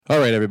All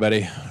right,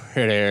 everybody.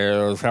 It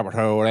is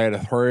episode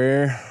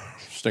 83,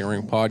 Stick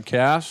Ring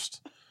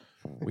Podcast.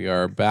 We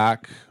are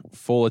back,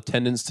 full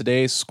attendance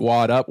today.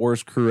 Squad up,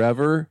 worst crew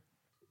ever.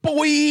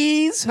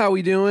 Boys, how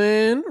we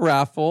doing?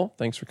 Raffle,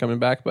 thanks for coming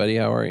back, buddy.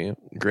 How are you?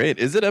 Great.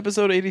 Is it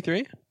episode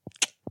 83?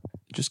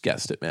 Just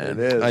guessed it, man. It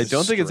is. I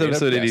don't think it's Straight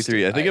up episode guessed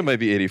 83. it. I think it might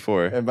be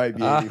 84. It might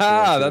be 84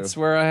 Aha, too. that's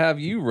where I have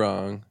you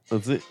wrong.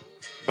 Let's see.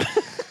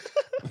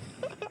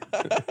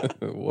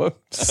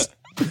 Whoops.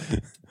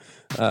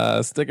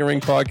 Stick and Ring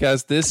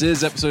Podcast. This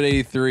is episode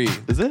 83.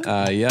 Is it?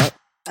 Yep.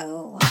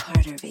 Oh,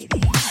 harder,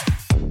 baby.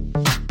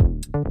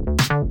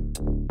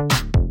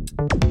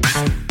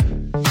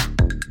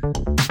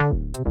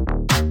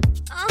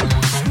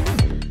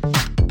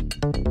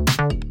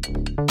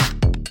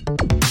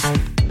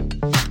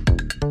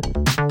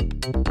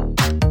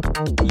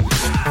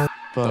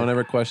 Don't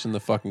ever question the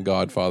fucking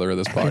godfather of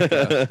this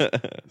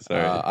podcast.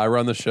 Sorry. I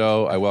run the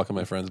show. I welcome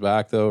my friends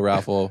back, though.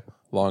 Raffle,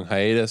 long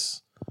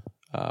hiatus.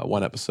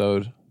 One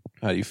episode.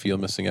 How do you feel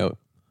missing out?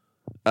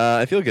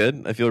 I feel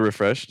good. I feel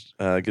refreshed.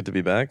 Good to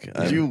be back.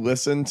 Did you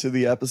listen to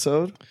the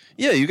episode?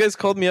 Yeah, you guys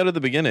called me out at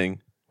the beginning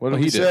What did Oh,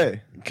 we he did.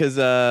 say?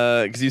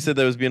 because you said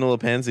that I was being a little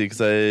pansy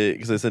because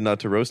I said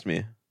not to roast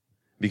me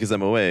because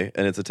I'm away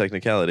and it's a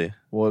technicality.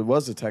 Well, it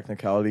was a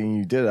technicality, and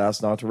you did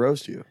ask not to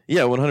roast you.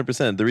 Yeah,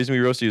 100%. The reason we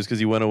roasted you is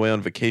because you went away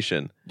on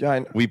vacation.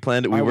 Yeah, We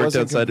planned it. We I worked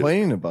wasn't outside.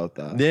 complaining about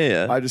that.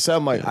 Yeah. I just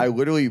said, I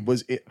literally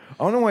was. I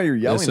don't know why you're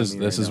yelling. This at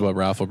me is right now. what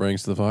Raffle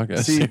brings to the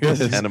podcast. See, this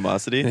is-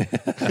 Animosity.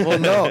 Well,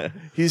 no,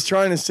 he's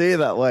trying to say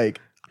that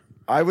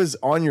I was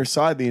on your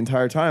side the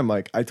entire time.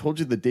 I told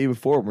you the day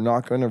before, we're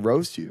not going to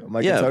roast you. I'm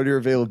like, Yeah. it's out of your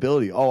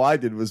availability. All I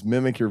did was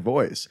mimic your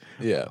voice.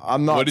 Yeah.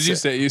 I'm not. What did you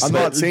say? You I'm said-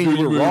 not saying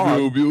you were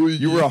wrong.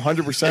 You were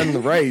 100% in the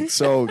right.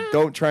 So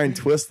don't try and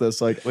twist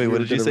this. Wait, what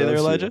did you say there,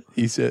 Elijah?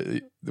 He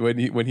said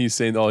when he's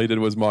saying all he did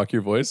was mock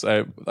your voice.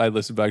 I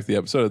listened back to the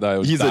episode and I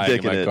was He's a dying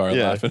dick in my in it. car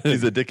Yeah, laughing.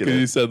 he's a dick in 'Cause it.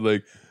 He said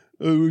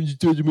oh, you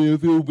judge my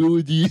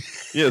availability.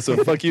 Yeah,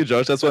 so fuck you,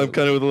 Josh. That's why I'm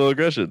kind of with a little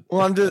aggression.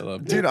 Well, I'm just,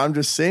 love dude. I'm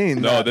just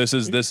saying. No, that.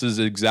 this is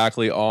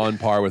exactly on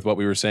par with what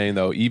we were saying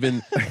though.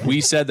 Even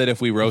we said that if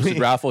we roasted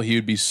Raffle, he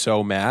would be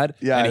so mad.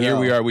 Yeah, and I here know.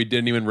 we are. We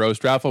didn't even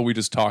roast Raffle. We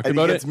just talked And he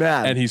about gets it,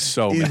 mad. and he's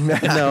so He's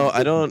mad. mad. No,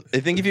 I don't.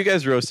 I think if you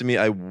guys roasted me,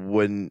 I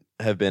wouldn't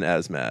have been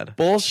as mad.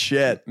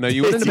 Bullshit. No,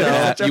 you wouldn't have It's been.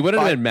 such Mad. a You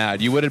wouldn't have fuck- been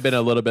mad. You would have been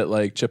a little bit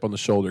like chip on the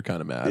shoulder kind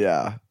of mad.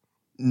 Yeah.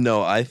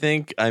 No, I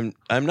think I'm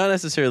not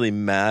necessarily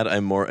mad.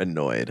 I'm more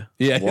annoyed.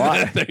 Yeah.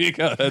 Why? There you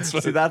go. That's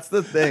what. See, that's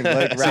the thing.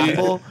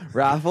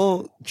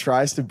 Raffle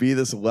tries to be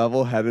this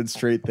level-headed,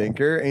 straight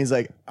thinker, and he's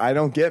like, I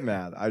don't get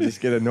mad. I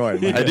just get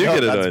annoyed. I'm like, I do no,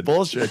 get That's annoyed.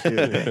 bullshit,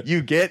 dude.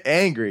 You get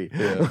angry.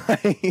 Yeah.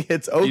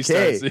 It's He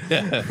okay. starts-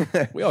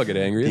 yeah. We all get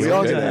angry. We It's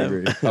all okay. get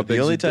angry. How The big's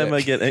only your time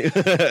I dick?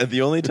 get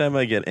the only time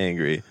I get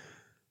angry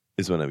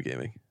is when I'm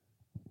gaming.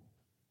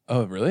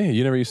 Oh, really?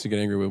 You never used to get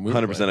angry when we were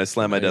 100%. I playing.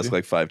 slammed my Yeah, you desk do?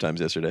 like 5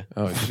 times yesterday.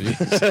 Oh,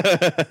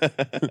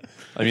 jeez.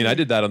 I mean, I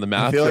did that on the I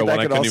math feel drill like when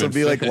I that could couldn't also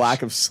even be finish.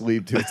 lack of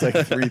sleep, too. It's like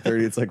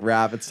 3:30. It's like,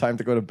 Raph, it's time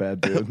to go to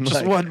bed, dude. Just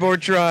Like, one more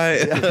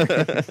try.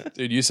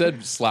 Dude, you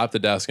said slap the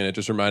desk, and it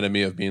just reminded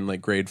me of being like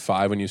grade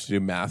 5 when you used to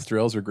do math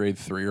drills, or grade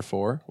 3 or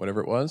 4,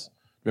 whatever it was.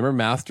 Remember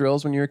math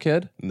drills when you were a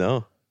kid?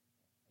 No.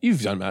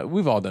 You've done math.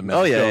 We've all done math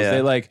Oh, yeah, drills. yeah.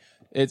 They like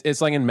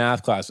it's like in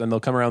math class, and they'll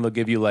come around. They'll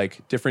give you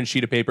like different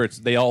sheet of paper.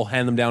 They all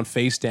hand them down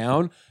face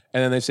down,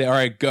 and then they say, "All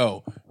right,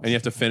 go," and you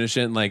have to finish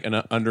it in like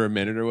under a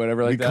minute or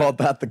whatever like we that. called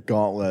that the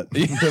gauntlet.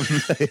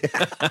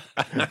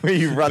 Where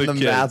you run the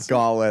kids. math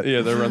gauntlet.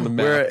 Yeah, they run the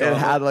math. Where it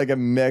gauntlet. had like a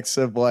mix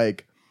of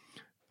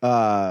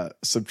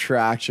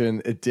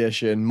subtraction,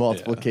 addition,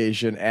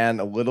 multiplication, and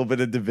a little bit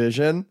of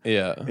division.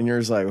 Yeah. And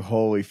yours like,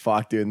 holy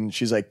fuck, dude. And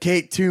she's like,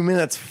 Kate, 2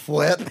 minutes,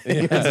 flip.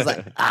 And yours is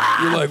like,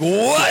 You're like,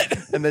 what?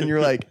 and then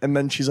you're like, and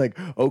then she's like,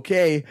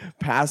 okay,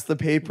 pass the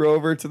paper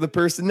over to the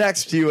person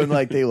next to you. And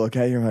like, they look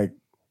at you and you're like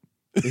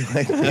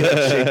shaking.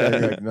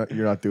 You're like, no,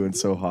 you're not doing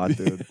so hot,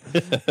 dude.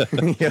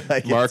 You're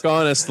like, Mark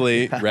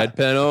honestly, red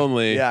pen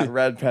only. yeah,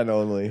 red pen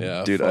only.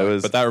 Yeah, Dude, fuck. I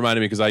was- But that reminded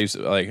me because I used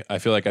to like. I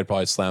feel like I'd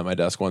probably slam my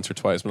desk once or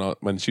twice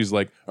when she's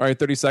like, "All right,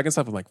 30 seconds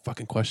left." I'm like,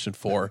 "Fucking question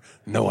 4."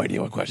 No idea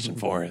what question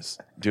 4 is.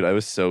 Dude, I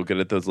was so good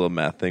at those little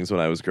math things when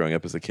I was growing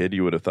up as a kid.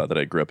 You would have thought that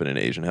I grew up in an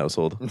Asian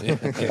household.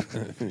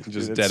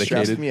 Just it dedicated.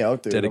 stressed me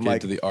out, dude. I'm Dedicated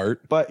like- to the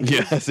art. But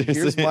Yeah, here's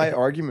seriously. my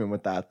argument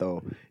with that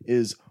though: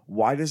 is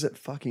why does it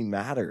fucking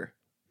matter?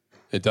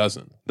 It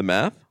doesn't. The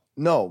math?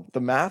 No,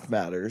 the math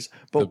matters,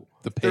 but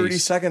The 30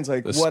 pace, seconds,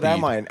 like, the what am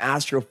speed. I, an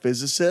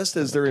astrophysicist?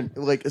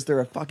 Is there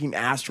a fucking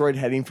asteroid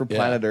heading for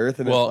planet Earth?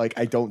 And Well,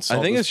 I don't solve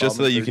I think this it's just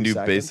so problem that in you can do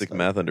 30 basic seconds?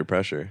 math under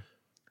pressure.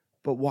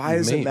 But why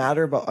does Maybe. it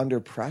matter about under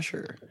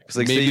pressure? Because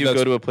like Maybe say you that's-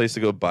 go to a place to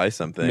go buy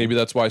something. Maybe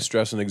that's why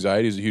stress and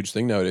anxiety is a huge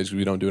thing nowadays because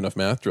we don't do enough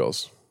math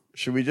drills.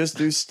 Should we just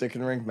do stick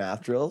and rink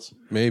math drills?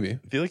 Maybe.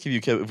 I feel like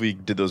if we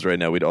did those right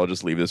now, we'd all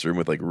just leave this room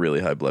with like really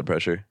high blood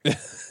pressure. I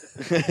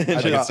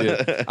can see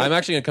it. I'm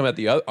actually gonna come at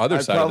the other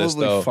I'd side of this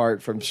probably though.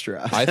 fart from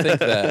stress. I think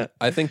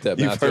that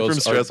You math fart from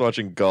drills stress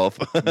watching golf.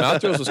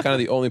 math drills was kind of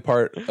the only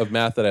part of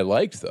math that I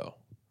liked though.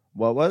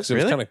 What was? It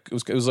was Really? kind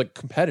of it was like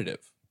competitive.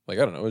 Like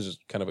I don't know, it was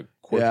just kind of a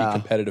quirky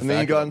competitive. And then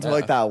you factor got on into math.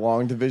 like that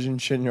long division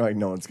shit, and you're like,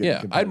 no one's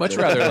getting. Yeah, I'd much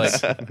rather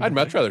I'd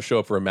much rather show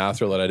up for a math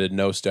drill that I did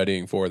no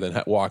studying for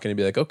than walk in and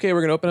be like, okay,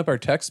 we're gonna open up our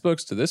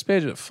textbooks to this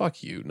page.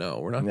 Fuck you, no,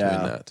 we're not doing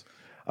that.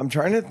 I'm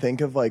trying to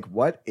think of like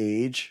what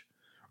age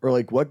or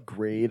like what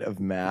grade of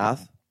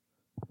math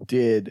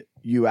did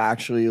you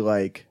actually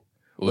like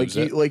Lose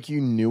it.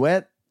 you knew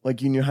it,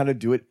 like you knew how to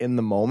do it in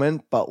the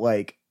moment, but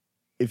like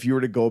if you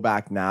were to go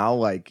back now,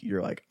 like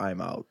you're like,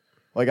 I'm out.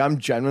 Like I'm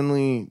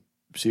genuinely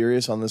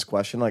serious on this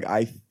question. Like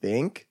I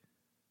think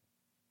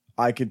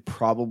I could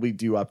probably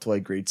do up to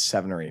like grade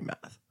 7 or 8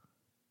 math.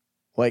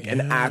 Like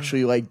and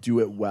actually like do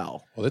it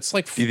well. Well, it's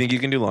like Do you think you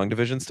can do long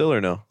division still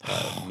or no?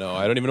 no,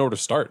 I don't even know where to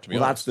start. To be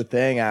Well, honest, that's the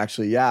thing,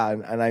 actually. Yeah,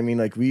 and I mean,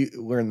 like we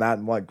learned that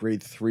in what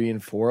grade 3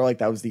 and 4. Like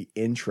that was the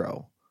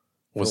intro.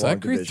 was for long that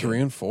grade division.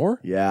 3 and 4?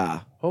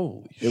 Yeah,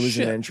 Holy it was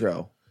shit! an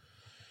intro.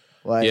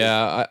 Like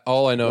Yeah,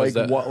 all I know is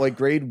like that what, like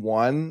grade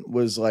 1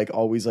 was like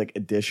always like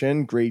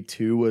addition. Grade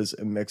 2 was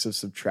a mix of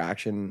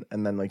subtraction,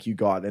 and then like you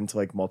got into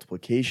like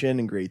multiplication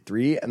in grade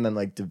 3, and then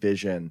like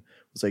division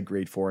was like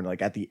grade 4. And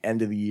like at the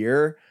end of the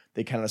year,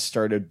 they kind of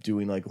started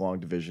doing like long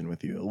division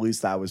with you. At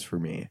least that was for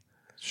me.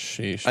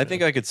 sheesh. I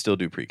think I could still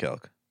do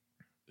pre-calc.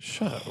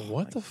 shut up.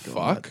 What the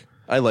God. fuck?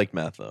 I like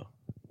math though.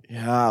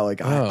 Yeah,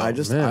 like Oh, I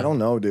just man. I don't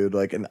know, dude.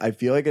 Like, and I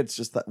feel like it's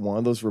just that one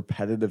of those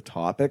repetitive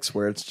topics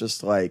where it's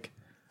just like,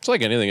 It's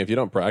like anything. If you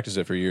don't practice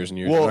it for years and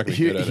years, you're well, not going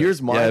to be good at here's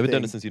my Yeah, I haven't thing.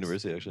 done it since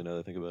university actually. Now that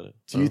I think about it.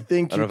 Do you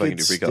think I you don't know if I could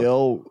can do pre-calc.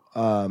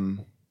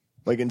 still,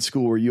 like in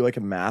school, were you like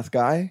a math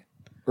guy,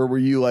 or were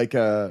you like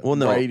a Well,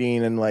 no.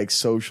 writing and like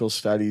social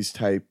studies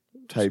type?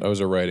 it. I was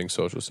a writing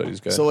social studies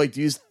guy. So like,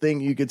 do you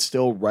think you could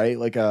still write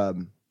like a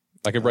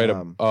I could write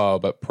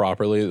but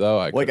properly though.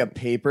 I like a couldn't.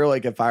 paper?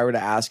 Like if I were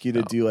to ask you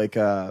to do like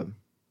a,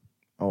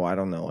 oh, I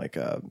don't know, like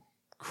a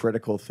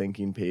critical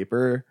thinking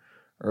paper,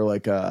 or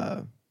like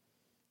a,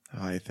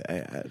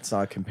 it's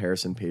not a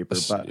comparison paper,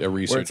 but a where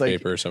research it's like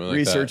paper or something like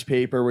research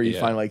paper where you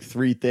Yeah. find like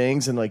 3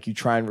 things and like you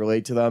try and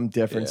relate to them,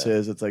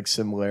 differences. It's like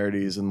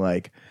similarities and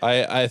like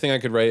that. I think I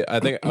could write. I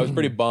think I was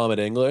pretty bomb at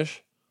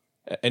English.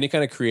 Any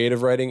kind of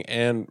creative writing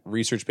and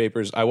research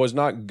papers. I was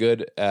not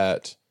good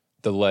at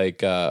the like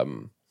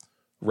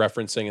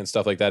referencing and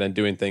stuff like that and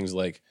doing things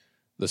like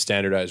the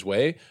standardized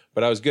way,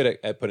 but I was good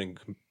at putting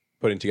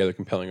together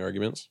compelling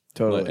arguments.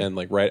 Totally. And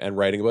like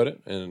writing about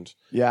it. And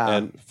yeah.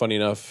 and funny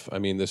enough, I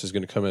mean, this is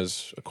going to come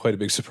as quite a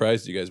big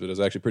surprise to you guys, but I was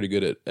actually pretty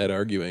good at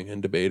arguing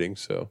and debating.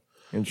 So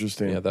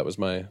Interesting. yeah, that was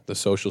the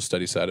social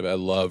study side of it. I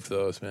loved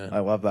those, man. I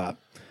love that.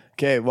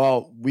 Okay,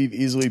 well, we've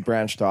easily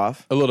branched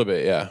off, A little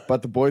bit, yeah.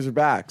 but the boys are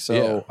back. So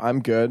Yeah.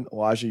 I'm good.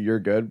 Elijah, you're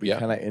good. We Yeah.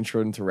 kind of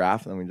introed into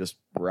Raph and then we just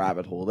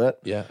rabbit holed it.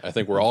 Yeah, I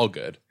think we're all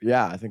good.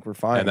 Yeah, I think we're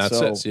fine. And that's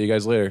so, it. See you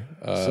guys later.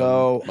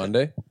 so-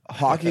 Monday.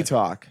 Hockey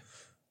talk.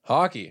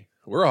 Hockey.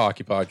 We're a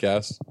hockey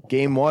podcast.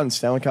 Game 1,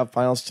 Stanley Cup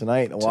Finals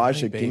tonight.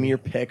 Elijah, Tonight, give me baby. your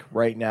pick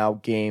right now.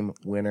 Game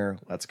winner.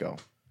 Let's go.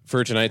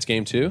 For tonight's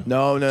game 2?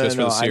 No. Just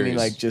for the I mean, series.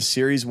 like just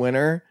series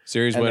winner.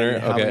 Series And winner.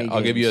 then how Okay, many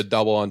I'll give you a games?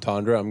 double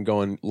entendre. I'm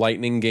going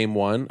Lightning game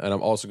 1, and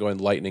I'm also going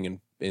Lightning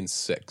in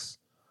 6.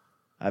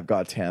 I've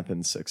got Tampa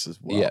in 6 as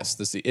well. Yes,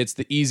 it's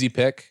the easy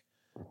pick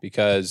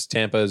because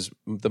Tampa's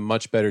the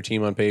much better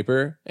team on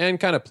paper and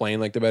kind of playing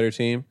like the better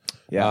team.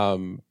 Yeah.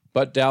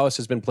 But Dallas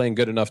has been playing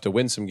good enough to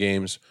win some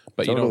games,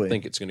 but you Totally. don't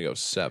think it's going to go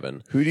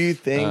 7. Who do you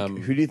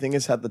think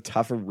has had the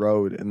tougher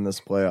road in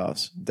this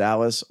playoffs?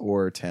 Dallas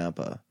or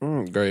Tampa?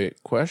 Great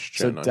So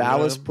question.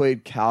 Dallas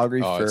played Calgary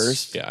it's-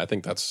 first. Yeah, I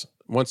think that's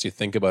once you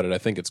think about it, I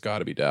think it's got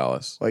to be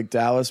Dallas. Like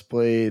Dallas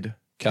played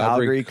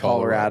Calgary, Calgary,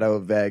 Colorado,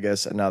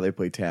 Vegas, and now they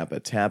play Tampa.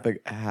 Tampa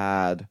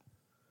had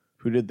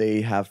who did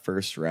they have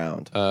first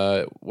round?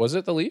 Was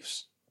it the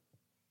Leafs?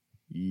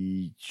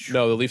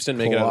 No, the Leafs didn't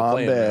make it out of the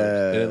play-in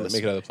round. They didn't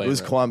make it out of the It play-in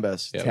was round.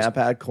 Columbus. Yeah, it was-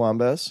 Tampa had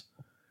Columbus.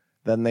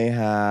 Then they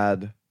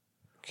had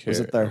was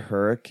it the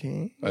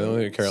Hurricane? I don't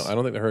think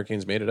the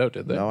Hurricanes made it out,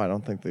 did they? No, I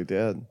don't think they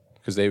did.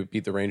 Because they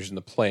beat the Rangers in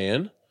the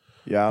play-in.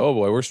 Yeah. Oh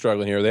boy, we're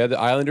struggling here. They had the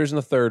Islanders in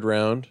the 3rd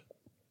round.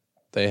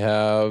 They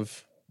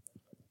have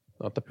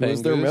not the Who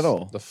was Penguins. their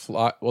middle? The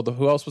Fly. Well,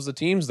 who else was the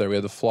teams there? We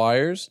had the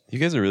Flyers. You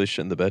guys are really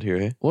shitting the bed here,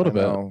 hey? A little I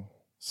bit. know.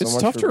 So It's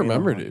much tough for to being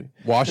remember, on- dude.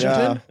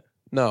 Washington? Yeah.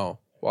 No,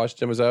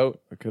 Washington was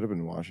out. It could have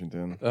been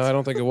Washington. I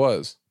don't think it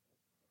was.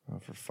 Oh,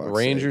 for fuck's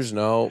Rangers, sake.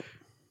 no.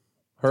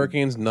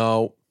 Hurricanes,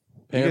 no.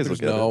 You guys Panthers,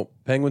 look at no.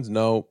 Penguins,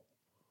 no.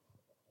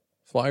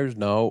 Flyers,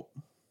 no.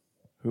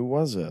 Who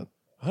was it?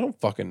 I don't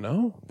fucking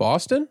know.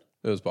 Boston?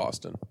 It was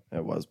Boston.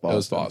 It was It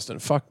was Boston. Boston.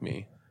 Fuck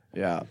me.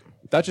 Yeah.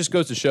 That just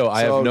goes to show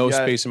I So have no you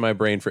got- space in my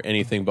brain for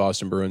anything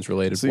Boston Bruins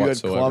related So you had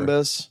whatsoever.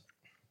 Columbus,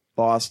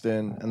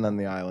 Boston, and then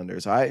the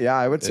Islanders.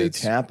 I would say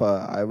It's-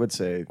 Tampa. I would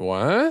say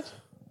What?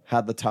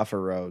 had the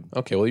tougher road.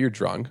 Okay, well, you're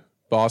drunk.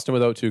 Boston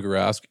without Tuukka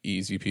Rask,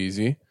 easy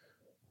peasy.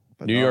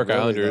 But New not York really,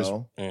 Islanders,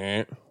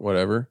 though.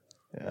 whatever.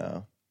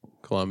 Yeah.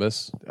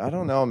 Columbus. I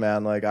don't know,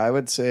 man. Like I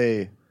would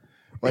say,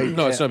 like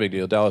No, it's not a big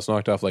deal. Dallas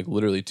knocked off like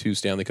literally 2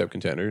 Stanley Cup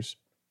contenders.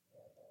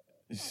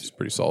 It's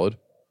pretty solid.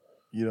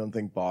 You don't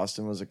think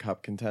Boston was a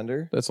cup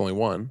contender? That's only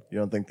one. You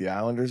don't think the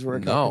Islanders were a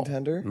cup No.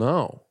 contender?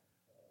 No.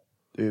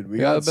 Dude, we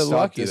got a got bit to stop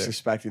lucky there.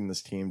 disrespecting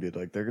this team, dude.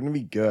 Like they're gonna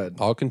be good.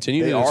 I'll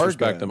continue They to are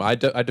disrespect good. them.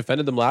 I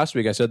defended them last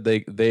week. I said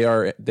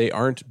they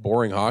aren't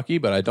boring hockey,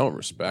 but I don't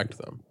respect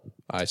them.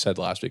 I said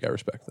last week I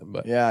respect them,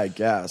 but Yeah, I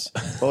guess.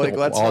 But like,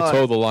 let's I'll not.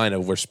 toe the line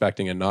of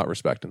respecting and not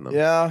respecting them.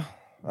 Yeah,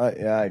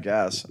 I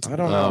guess. I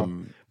don't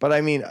know. But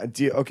I mean,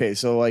 okay,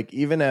 so like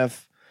even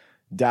if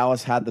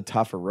Dallas had the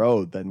tougher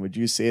road, then would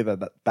you say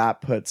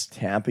that puts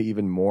Tampa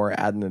even more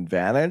at an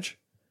advantage?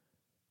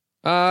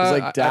 Because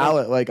like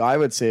Dallas, like I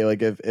would say,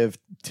 like if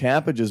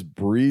Tampa just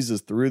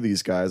breezes through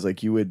these guys,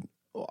 like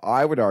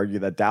I would argue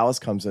that Dallas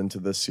comes into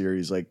this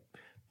series like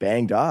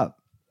banged up.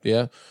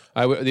 Yeah,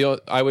 I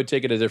would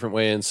take it a different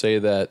way and say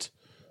that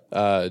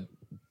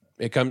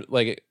it comes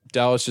like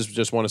Dallas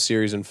just won a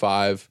series in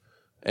 5,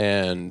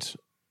 and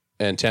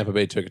Tampa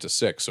Bay took it to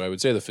 6. So I would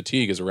say the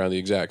fatigue is around the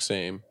exact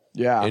same.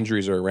 Yeah,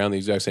 Injuries are around the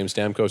exact same.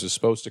 Stamkos is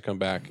supposed to come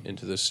back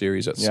into this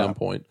series at some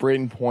point.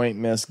 Braden Point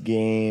missed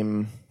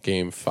game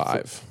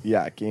 5.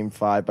 Yeah, game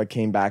 5, but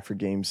came back for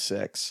game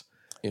 6.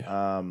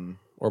 Yeah.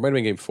 Or it might have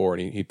been game 4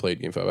 and he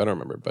played game 5. I don't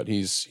remember, but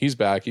he's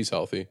back. He's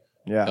healthy.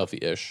 Yeah.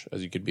 Healthy-ish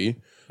as he could be.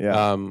 Yeah.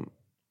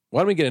 Why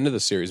don't we get into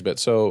the series a bit?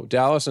 So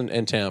Dallas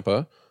and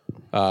Tampa,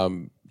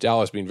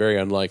 Dallas being very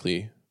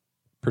unlikely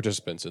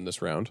participants in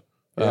this round.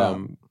 Yeah.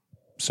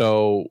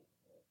 So,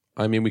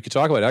 I mean, we could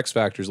talk about X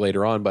factors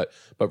later on, but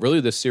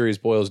really this series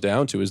boils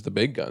down to is the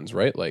big guns,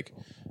 right? Like,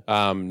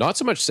 not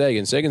so much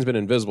Sagan. Sagan's been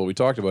invisible. We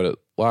talked about it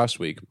last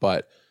week,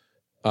 but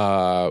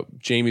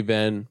Jamie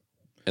Benn,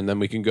 and then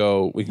we can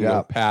go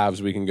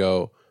Pavs, we can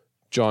go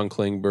John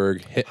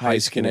Klingberg,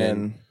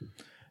 Heiskanen.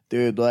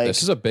 Dude, like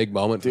This is a big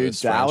moment for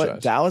this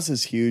franchise. Dallas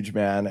is huge,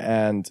 man.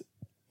 And,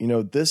 you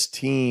know, this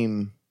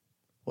team,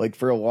 like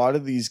for a lot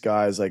of these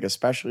guys, like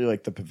especially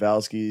like the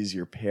Pavelskis,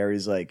 your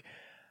Perrys, like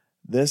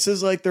this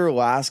is like their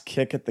last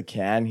kick at the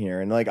can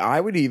here. And like I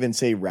would even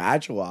say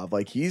Radulov,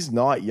 like he's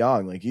not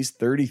young, like he's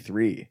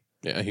 33.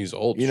 Yeah, he's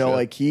old. You know,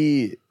 like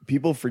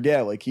people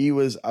forget, like he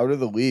was out of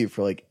the league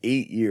for like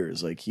 8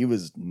 years. Like he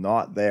was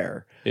not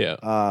there.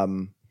 Yeah.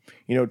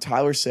 You know,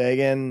 Tyler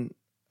Sagan,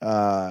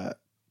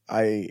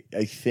 I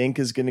think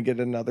is going to get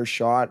another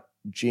shot.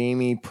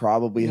 Jamie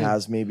probably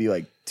has maybe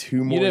like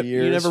 2 more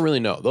years. You never really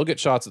know. They'll get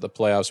shots at the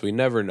playoffs. We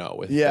never know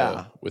with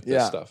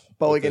this stuff.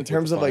 But like in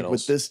terms of like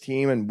with this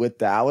team and with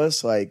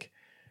Dallas, like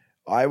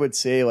I would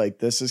say like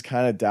this is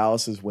kind of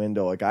Dallas's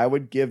window. Like I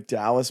would give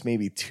Dallas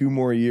maybe 2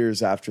 more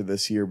years after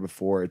this year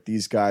before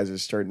these guys are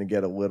starting to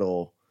get a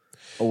little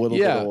bit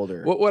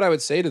older. What I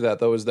would say to that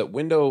though is that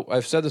window.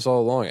 I've said this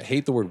all along. I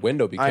hate the word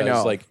window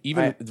because like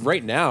even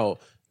right now.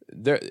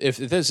 If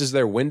this is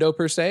their window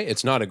per se,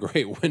 it's not a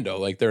great window.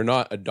 Like they're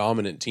not a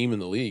dominant team in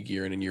the league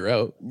year in and year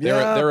out.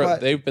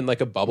 They've been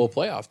like a bubble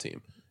playoff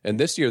team, and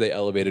this year they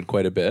elevated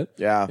quite a bit.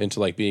 into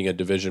like being a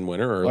division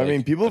winner. Or I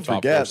mean, people a top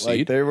forget 4 seed.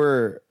 like they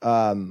were.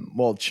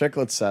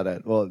 Chicklets said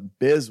it. Well,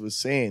 Biz was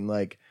saying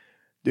like,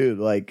 dude,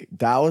 like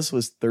Dallas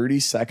was 30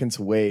 seconds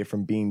away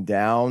from being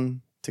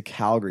down to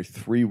Calgary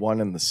 3-1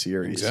 in the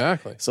series.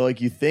 Exactly. So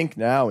like you think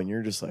now and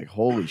you're just like,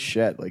 holy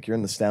shit, like you're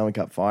in the Stanley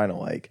Cup final.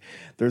 Like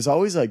there's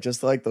always like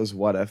just like those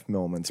what if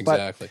moments.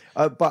 Exactly.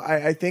 But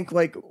I think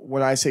like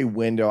when I say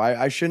window,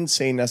 I shouldn't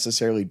say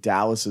necessarily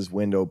Dallas's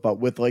window, but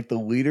with like the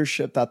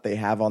leadership that they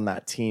have on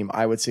that team,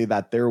 I would say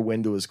that their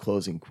window is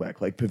closing quick.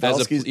 Like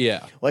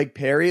Pavelski's like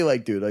Perry,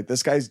 like dude, like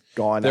this guy's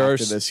gone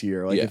after this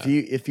year. Like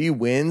if he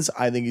wins,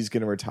 I think he's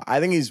gonna retire. I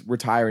think he's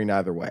retiring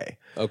either way.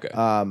 Okay.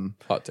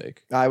 Hot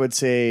take. I would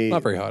say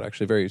not very hot,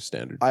 actually, very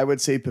standard. I would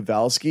say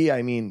Pavelski.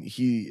 I mean,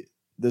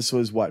 this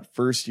was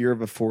first year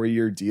of a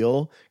 4-year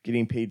deal,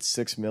 getting paid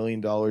 $6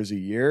 million a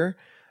year.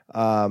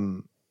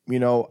 You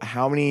know,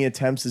 how many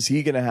attempts is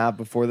he going to have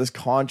before this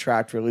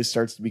contract really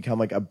starts to become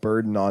like a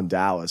burden on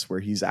Dallas, where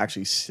he's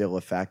actually still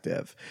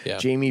effective? Yeah.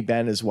 Jamie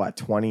Benn is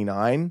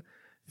 29,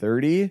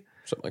 30,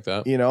 something like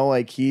that. You know,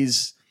 like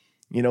he's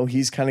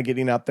kind of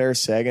getting up there.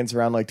 Sagan's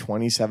around like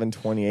 27,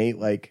 28,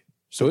 like.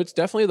 So it's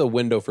definitely the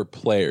window for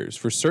players.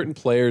 For certain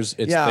players,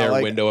 it's their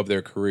window of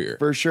their career.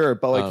 For sure.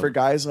 But like for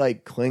guys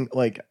like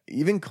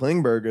even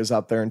Klingberg is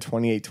up there in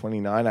 28,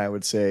 29, I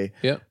would say.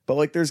 Yeah. But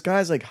like there's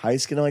guys like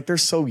Heiskanen, like they're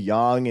so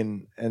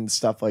young and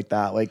stuff like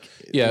that. Like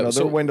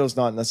their window's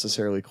not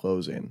necessarily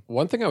closing.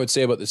 One thing I would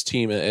say about this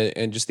team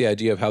and just the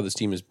idea of how this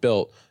team is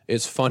built,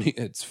 it's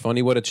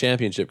funny what a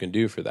championship can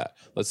do for that.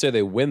 Let's say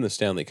they win the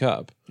Stanley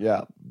Cup.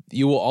 Yeah.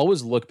 You will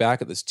always look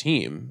back at this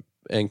team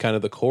and kind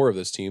of the core of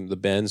this team, the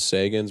Benns,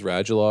 Sagans,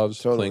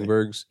 Radulovs,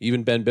 Klingbergs,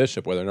 even Ben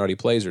Bishop, whether or not he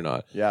plays or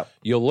not. Yeah.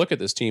 You'll look at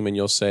this team and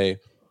you'll say,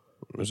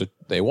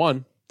 they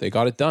won. They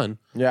got it done.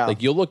 Yeah.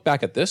 Like you'll look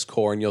back at this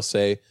core and you'll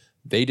say,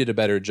 they did a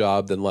better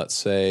job than, let's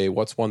say,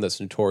 what's one that's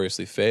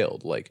notoriously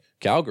failed? Like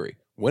Calgary,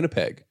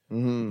 Winnipeg,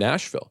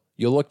 Nashville.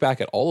 You'll look back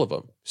at all of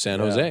them, San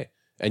Jose,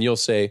 and you'll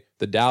say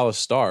the Dallas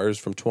Stars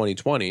from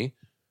 2020,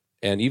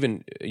 and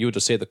even you would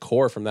just say the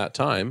core from that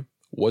time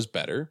was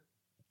better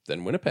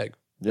than Winnipeg.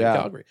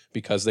 Calgary,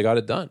 because they got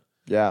it done.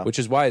 Yeah. Which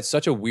is why it's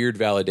such a weird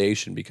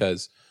validation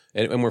because,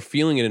 and we're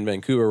feeling it in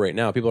Vancouver right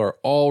now, people are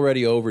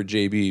already over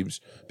Jay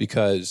Beebs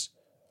because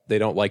they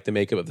don't like the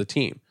makeup of the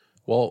team.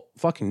 Well,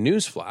 fucking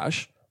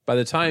newsflash. By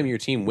the time your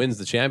team wins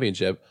the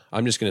championship,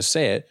 I'm just going to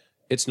say it,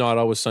 it's not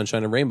always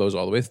sunshine and rainbows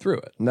all the way through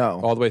it. No.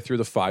 All the way through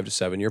the 5 to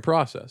 7 year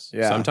process.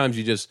 Yeah. Sometimes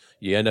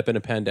you end up in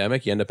a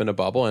pandemic, you end up in a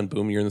bubble, and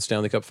boom, you're in the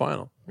Stanley Cup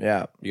final.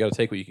 Yeah. You got to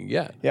take what you can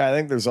get. Yeah, I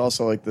think there's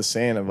also like the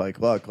saying of like,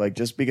 look, like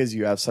just because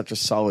you have such a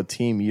solid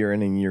team year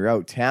in and year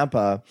out,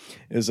 Tampa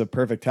is a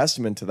perfect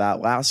testament to that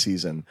last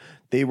season.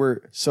 They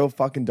were so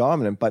fucking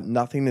dominant, but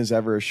nothing is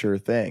ever a sure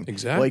thing.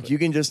 Exactly. Like you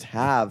can just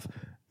have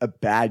a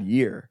bad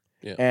year.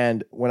 Yeah.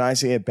 And when I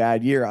say a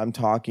bad year, I'm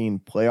talking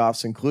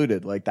playoffs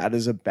included. Like that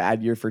is a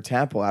bad year for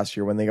Tampa last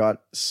year when they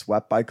got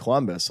swept by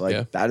Columbus. Like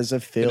Yeah. that is a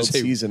failed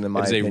season in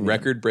my opinion. It's a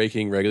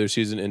record-breaking regular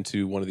season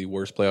into one of the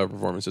worst playoff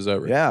performances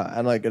ever. Yeah,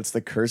 and like it's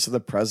the curse of the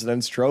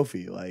President's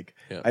Trophy. Like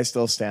Yeah. I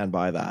still stand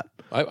by that.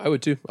 I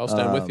would too. I'll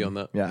stand with you on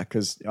that. Yeah,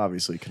 because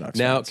obviously Canucks.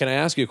 Now, fans. can I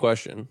ask you a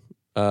question?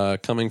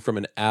 Coming from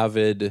an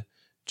avid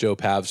Joe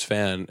Pavs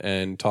fan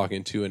and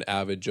talking to an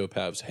avid Joe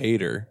Pavs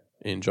hater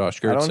in Josh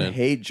Gertson. I don't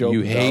hate Joe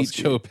You Pavelski. hate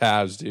Joe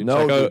Pavs, dude.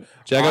 No, dude.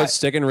 Check I- out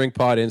Stick and Rink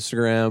Pod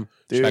Instagram.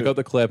 Dude. Check out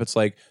the clip. It's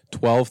like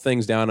 12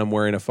 things down. I'm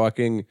wearing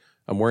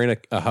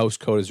a house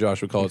coat, as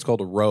Josh would call it. It's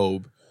called a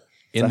robe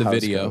in a the house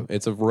video. coat.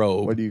 It's a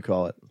robe. What do you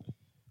call it?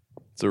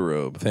 It's a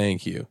robe.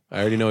 Thank you. I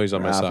already know he's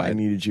on my Raph, I side.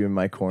 needed you in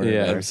my corner.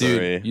 Yeah, there. dude.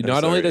 sorry. You I'm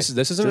not only sorry.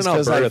 this isn't Just an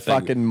because I Alberta thing.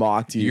 fucking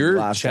mocked you You're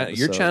last you're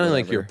episode, channeling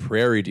like your whatever.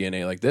 prairie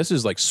DNA. Like this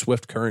is like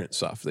Swift Current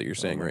stuff that you're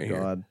saying Oh my right here.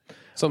 God.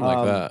 Something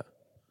like that.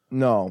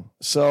 No.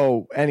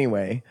 So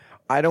anyway,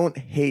 I don't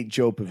hate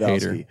Joe Pavelski.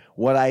 Hater.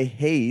 What I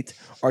hate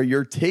are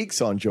your takes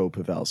on Joe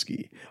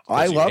Pavelski.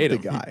 I you love hate the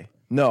him. guy.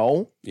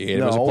 No. You hate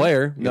him as a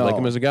player. You like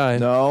him as a guy.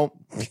 No.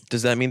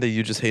 Does that mean that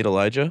you just hate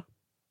Elijah?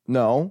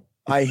 No.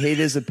 I hate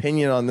his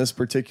opinion on this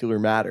particular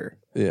matter.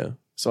 Yeah.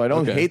 So I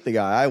don't Okay. hate the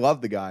guy. I love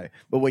the guy.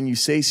 But when you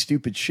say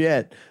stupid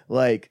shit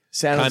like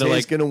San Kinda Jose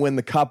is like- going to win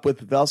the cup with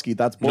Pavelski,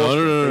 that's bullshit.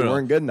 no, They no.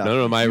 weren't good enough.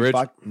 No, my you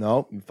orig-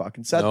 No, you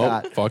fucking said No,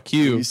 that. fuck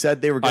you. You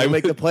said they were going I to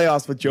make the would-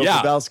 playoffs with Joe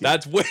Yeah, Pavelski.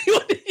 that's what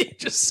did you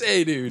just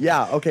say, dude.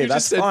 Yeah, okay, you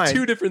that's just said fine.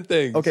 two different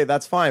things. Okay,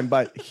 that's fine,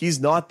 but he's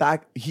not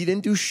that. He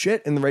didn't do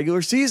shit in the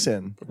regular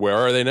season. Where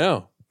are they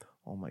now?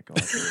 Oh my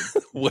god,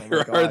 dude.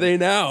 Where God. are they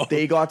now?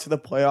 They got to the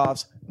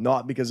playoffs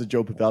not because of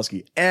Joe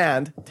Pavelski,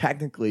 and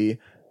technically,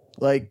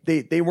 like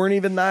they weren't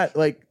even that.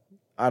 Like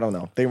I don't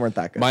know, they weren't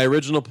that good. My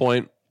original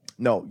point.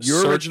 No,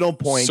 your original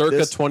point. Circa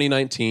this-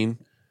 2019.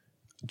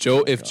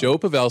 Joe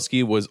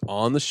Pavelski was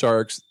on the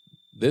Sharks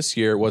this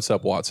year, what's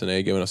up, Watson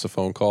A? Giving us a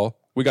phone call.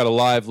 We got a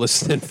live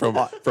listening from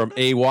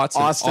A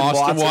Watson, Austin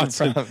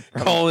Watson from-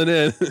 calling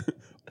in,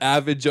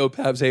 avid Joe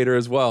Pavs hater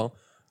as well.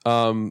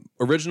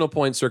 Original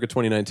point circa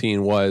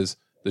 2019 was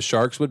the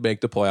Sharks would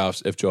make the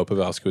playoffs if Joe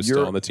Pavelski was still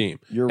You're- on the team,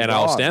 you're and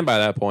I'll wrong. stand by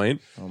that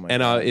point. Oh my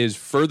And God. is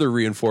further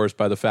reinforced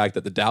by the fact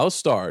that the Dallas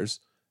Stars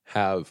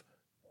have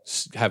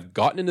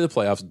gotten into the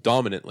playoffs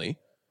dominantly.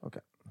 Okay.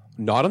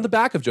 Not on the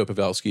back of Joe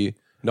Pavelski.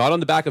 Not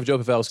on the back of Joe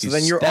Pavelski's So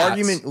then your stats.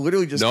 argument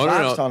literally just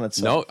collapsed on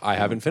itself. No, I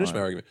haven't finished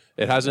my argument.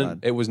 It hasn't. God.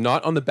 It was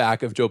not on the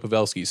back of Joe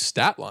Pavelski's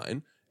stat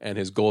line and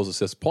his goals,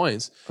 assists,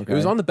 points. Okay. It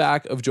was on the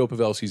back of Joe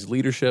Pavelski's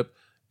leadership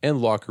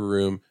and locker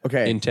room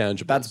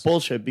intangibles. That's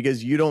bullshit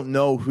because you don't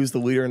know who's the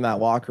leader in that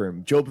locker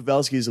room. Joe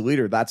Pavelski is a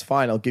leader. That's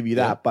fine. I'll give you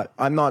that. Yeah. But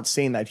I'm not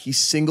saying that he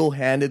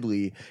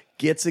single-handedly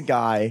gets a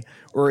guy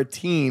or a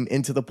team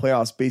into the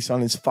playoffs based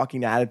on his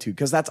fucking attitude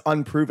because that's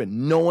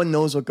unproven. No one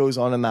knows what goes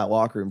on in that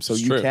locker room. So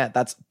It's you true. can't.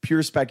 That's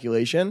pure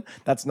speculation.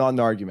 That's not an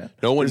argument.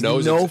 No one There's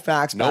knows. No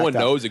facts. No one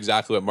backed up. knows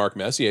exactly what Mark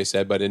Messier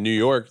said, but in New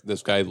York,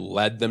 this guy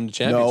led them to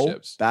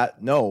championships.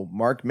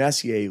 Mark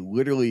Messier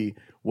literally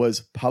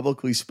was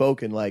publicly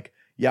spoken like,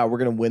 yeah, we're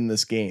going to win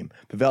this game.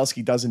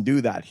 Pavelski doesn't do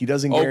that. He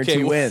doesn't guarantee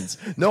Okay. wins.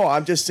 No,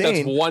 I'm just That's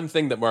saying. one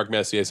thing that Mark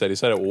Messier said. He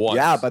said it once.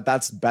 Yeah, but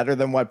that's better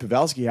than what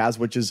Pavelski has,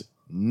 which is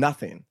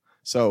nothing.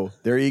 So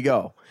there you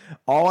go.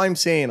 All I'm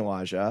saying,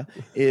 Elijah,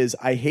 is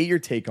I hate your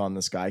take on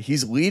this guy.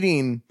 He's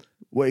leading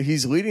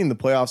the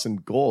playoffs in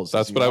goals.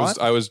 that's is he what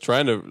not? I was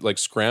trying to like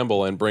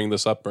scramble and bring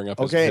this up. Bring up.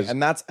 Okay, his,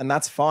 and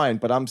that's fine,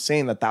 but I'm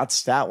saying that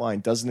stat line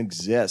doesn't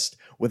exist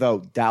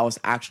without Dallas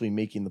actually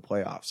making the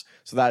playoffs.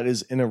 So that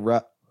is an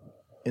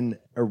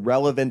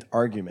irrelevant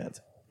argument,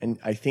 and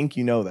I think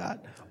you know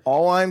that.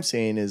 All I'm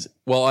saying is,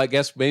 well, I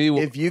guess maybe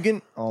if you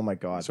can, oh my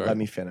god, Sorry. let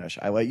me finish.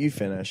 I let you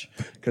finish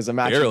because I'm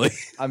actually, Barely.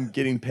 I'm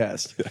getting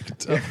pissed.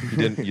 You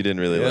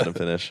didn't really let him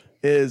finish.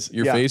 Is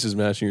your face is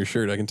matching your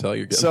shirt. I can tell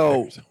you're getting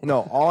So there.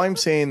 no, all I'm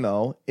saying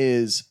though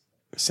is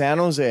San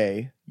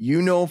Jose.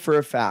 You know for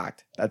a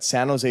fact that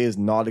San Jose is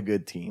not a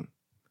good team.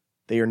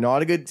 They are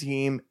not a good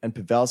team, and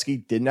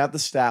Pavelski didn't have the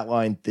stat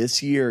line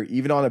this year,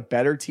 even on a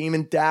better team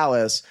in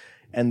Dallas.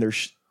 And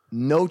there's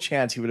no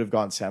chance he would have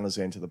gotten San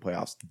Jose into the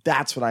playoffs.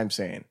 That's what I'm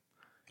saying.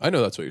 I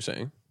know that's what you're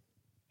saying.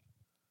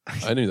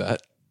 I knew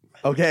that.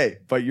 Okay,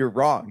 but you're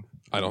wrong.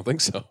 I don't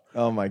think so.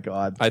 Oh my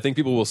god. I think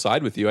people will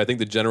side with you. I think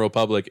the general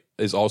public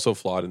is also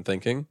flawed in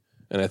thinking,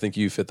 and I think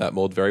you fit that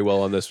mold very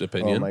well on this Oh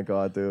opinion. my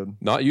god, dude.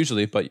 Not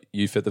usually, but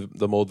you fit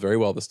the mold very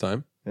well this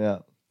time. Yeah,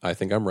 I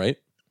think I'm right.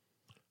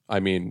 I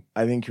mean,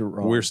 I think you're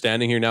wrong. we're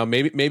standing here now.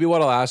 Maybe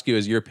what I'll ask you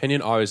is your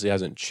opinion obviously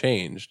hasn't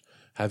changed,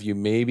 have you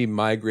maybe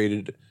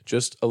migrated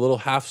just a little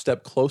half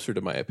step closer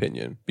to my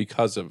opinion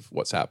because of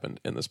what's happened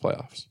in this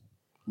playoffs?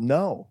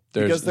 No,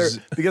 because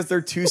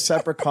they're two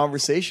separate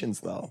conversations,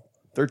 though.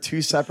 They're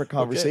two separate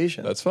conversations.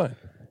 Okay, that's fine.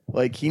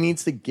 Like he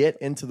needs to get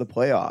into the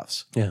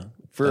playoffs. Yeah,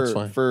 that's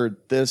fine. For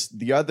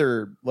the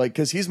other, like,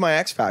 because he's my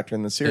X factor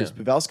in the series.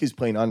 Yeah. Pavelski's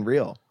playing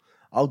unreal.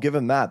 I'll give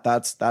him that.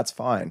 That's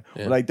fine.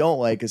 Yeah. What I don't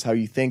like is how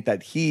you think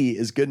that he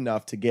is good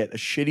enough to get a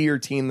shittier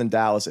team than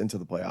Dallas into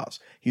the playoffs.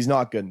 He's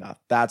not good enough.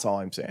 That's all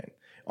I'm saying.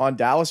 On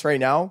Dallas right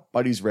now,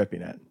 Buddy's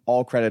ripping it.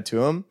 All credit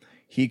to him.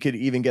 He could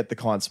even get the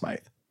Conn Smythe.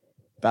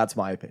 That's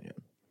my opinion.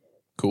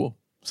 Cool.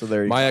 So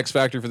there you My go. X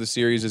factor for the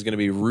series is going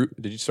to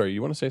be. Sorry,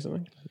 you want to say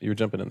something? You were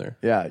jumping in there.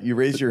 Yeah, you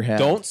raise your hand.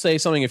 Don't say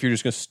something if you're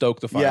just going to stoke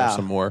the fire Yeah.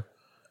 some more.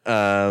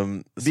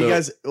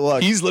 Because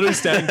look, He's literally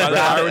standing by the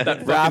fire with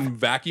that fucking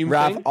vacuum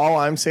Raph, thing. all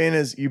I'm saying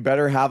is you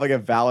better have like a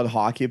valid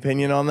hockey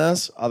opinion on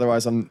this.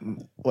 Otherwise,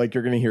 I'm like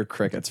you're gonna hear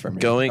crickets from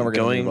me. And we're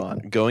gonna move on.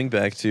 Going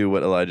back to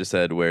what Elijah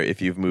said, where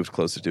if you've moved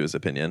closer to his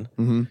opinion,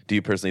 do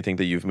you personally think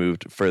that you've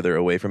moved further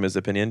away from his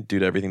opinion due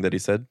to everything that he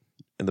said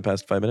in the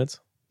past 5 minutes?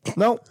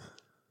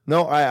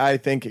 No, I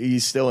think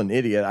he's still an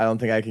idiot. I don't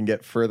think I can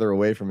get further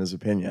away from his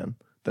opinion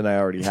than I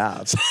already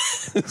have.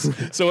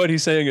 So what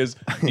he's saying is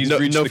he's No-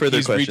 reached no the, further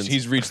he's questions. Reached,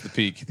 he's reached the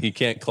peak. He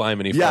can't climb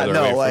any Yeah, further.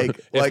 no, away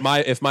from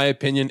like- if my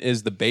opinion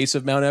is the base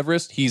of Mount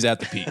Everest, he's at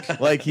the peak.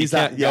 Like he's he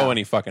can't at yeah. go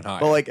any fucking higher.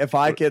 But like if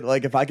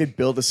I could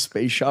build a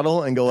space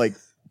shuttle and go like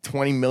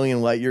 20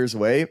 million light years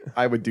away,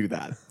 I would do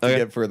that to Okay.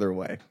 get further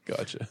away.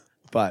 Gotcha.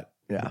 But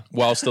yeah,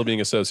 While still being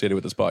associated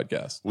with this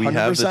podcast. We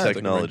have the 100%.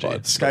 technology.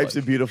 Skype's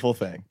a beautiful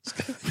thing.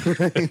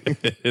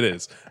 It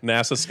is.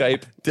 NASA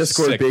Skype.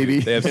 Discord, sick, baby.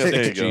 dude. They have There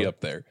you 6G go. up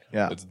there.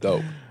 Yeah. It's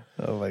dope.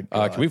 Oh my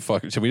god,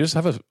 Should we just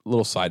have a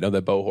little side note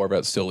that Bo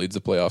Horvat still leads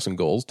the playoffs in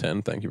goals?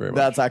 10. Thank you very much.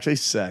 that's actually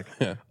sick.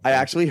 Yeah. I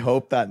actually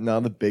hope that none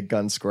of the big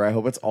guns score. I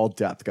hope it's all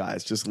depth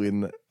guys just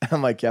leading the.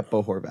 I'm like, yep,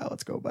 Bo Horvat,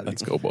 let's go, buddy.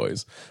 Let's go,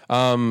 boys.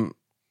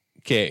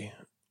 Okay.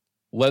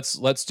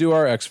 Let's do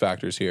our X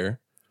factors here.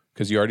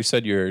 Because you already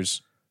said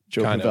yours.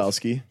 Joe kind of.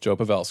 Pavelski, Joe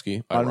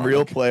Pavelski. unreal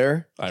Ironic.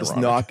 player, just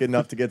Ironic. not good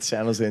enough to get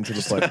San Jose into the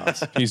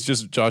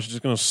playoffs. Josh is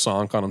just gonna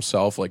sonk on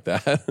himself like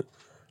that.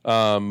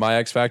 My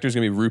X factor is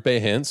gonna be Rupe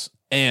Hintz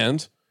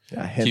and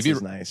Yeah, Hintz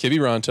is nice. Kivi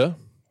Ranta,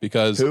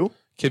 because Who?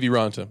 Kivi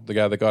Ranta, the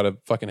guy that got a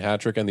fucking hat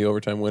trick and the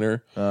overtime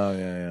winner Oh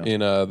yeah, yeah, in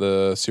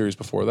the series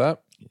before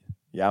that.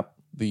 yep.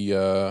 The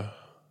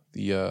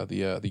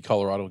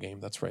Colorado game.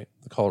 That's right.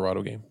 The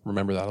Colorado game.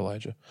 Remember that,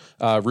 Elijah.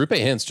 Rupe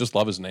Hintz, just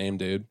love his name,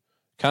 dude.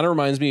 Kind of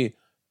reminds me.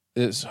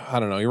 I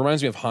don't know. He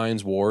reminds me of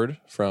Hines Ward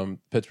from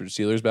Pittsburgh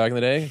Steelers back in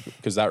the day,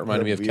 because that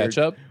reminded me of Weird.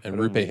 Ketchup, and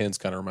Rupe Hintz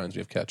kind of reminds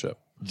me of Ketchup.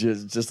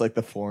 Just like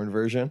the foreign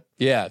version.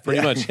 Yeah,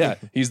 pretty much. Yeah,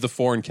 he's the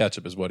foreign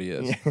Ketchup, is what he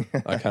is.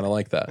 I kind of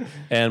like that.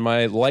 And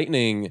my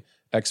Lightning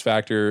X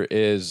factor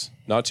is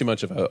not too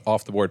much of an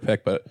off the board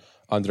pick, but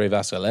Andrei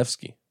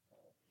Vasilevsky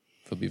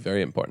will be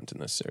very important in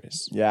this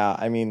series, Yeah,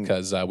 I mean,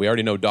 because we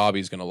already know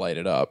Dobby's going to light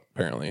it up.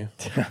 Apparently,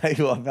 I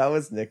love how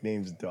his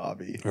nickname's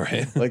Dobby,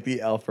 right? like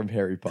the elf from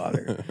Harry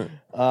Potter.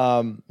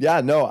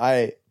 Yeah, no,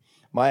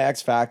 my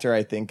X factor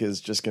I think is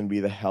just going to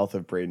be the health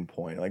of Braden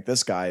Point. Like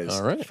this guy is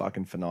All right.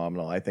 fucking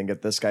phenomenal. I think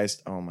if this guy's,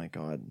 oh my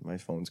god, my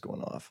phone's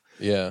going off.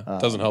 Yeah,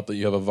 it doesn't help that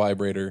you have a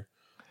vibrator,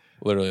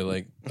 literally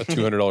like a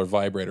 $200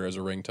 vibrator as a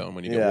ringtone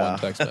when you get Yeah. one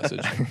text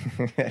message.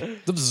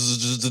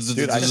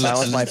 Dude, I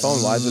silenced my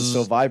phone. Why is it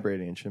still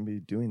vibrating? It shouldn't be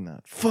doing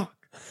that. Fuck.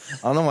 I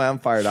don't know why I'm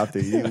fired up,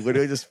 dude. You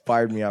literally just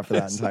fired me up for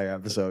that entire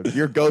episode.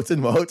 Your goats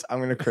and moats, I'm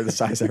going to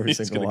criticize every It's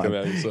single gonna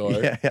one. come at you so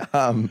hard.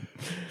 Yeah,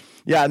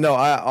 yeah, no,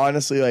 I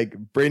honestly like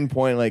Braden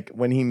Point, like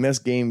when he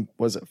missed game,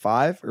 was it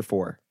 5 or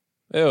 4?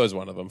 It was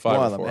one of them. 5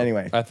 One or of them, 4.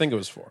 anyway. I think it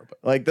was 4. But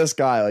Like this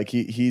guy, like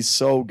he's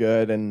so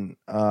good. And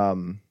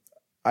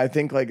I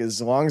think like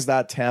as long as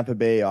that Tampa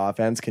Bay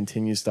offense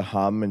continues to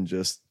hum and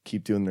just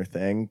keep doing their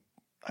thing,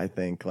 I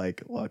think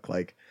like, look,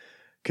 like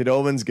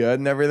Kadobin's good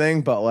and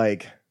everything, but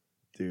like,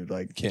 dude,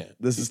 like can't.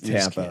 this is You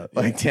just Tampa. can't,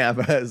 Like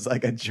Tampa is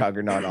like a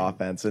juggernaut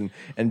offense, and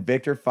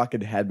Victor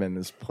fucking Hedman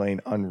is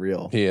playing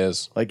unreal. He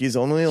is. Like he's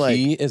only like,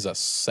 He is a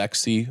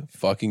sexy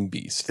fucking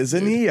beast. isn't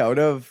dude. he out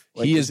of?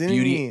 Like, He is isn't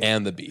beauty he-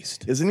 and the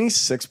beast. Isn't he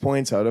 6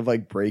 points out of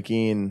like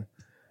breaking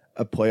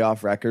a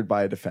playoff record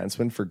by a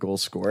defenseman for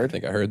goals I scored?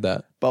 think I heard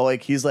that. But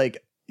like he's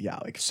like, yeah,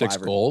 like 6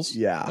 5 or- goals?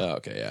 Yeah. Oh,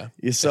 okay,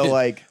 yeah. So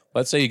like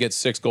Let's say you get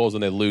 6 goals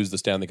and they lose the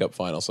Stanley Cup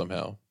final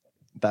somehow.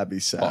 that'd be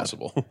sad.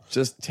 Possible.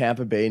 Just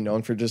Tampa Bay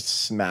known for just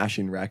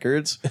smashing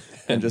records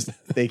and just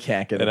they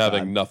can't get And it having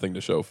done. nothing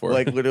to show for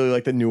Like it. literally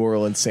like the New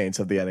Orleans Saints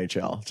of the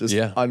NHL. Just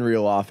Yeah,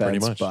 unreal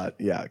offense, much. but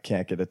yeah,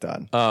 can't get it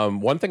done.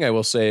 One thing I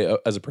will say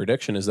as a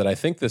prediction is that I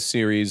think this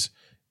series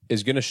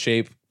is going to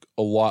shape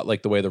a lot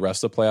like the way the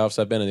rest of the playoffs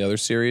have been in the other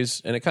series.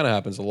 And it kind of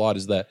happens a lot,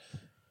 is that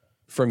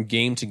from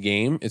game to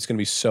game, it's going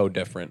to be so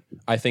different.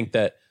 I think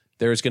that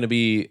there's going to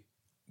be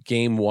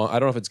game 1. I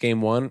don't know if it's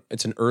game 1.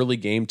 It's an early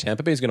game.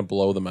 Tampa Bay is going to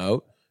blow them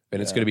out.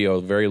 and it's going to be a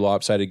very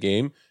lopsided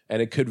game.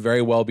 And it could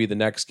very well be the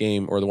next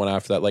game or the one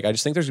after that. Like, I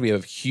just think there's going to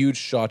be a huge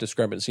shot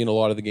discrepancy in a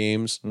lot of the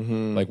games.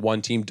 Like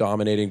one team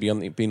dominating,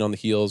 being on the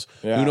heels.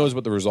 Yeah. Who knows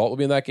what the result will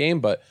be in that game?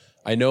 But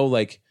I know,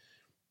 like,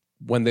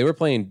 when they were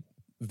playing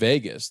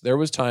Vegas, there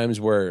was times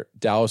where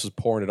Dallas was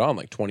pouring it on,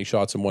 like 20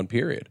 shots in one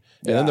period.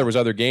 And then there was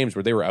other games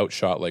where they were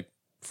outshot like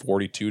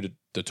 42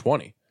 to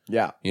 20.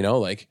 Yeah. You know,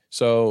 like,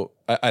 so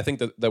I think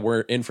that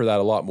we're in for that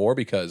a lot more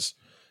because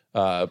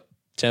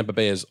Tampa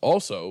Bay is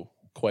also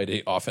quite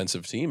a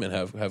offensive team and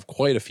have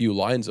quite a few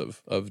lines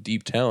of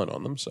deep talent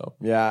on them. So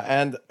Yeah,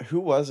 and who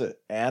was it?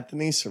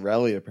 Anthony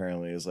Cirelli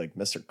apparently is like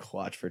Mr.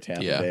 Clutch for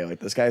Tampa Bay. Like,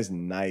 this guy's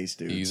nice,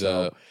 dude. he's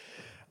So,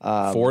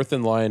 fourth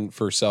in line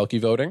for Selke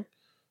voting,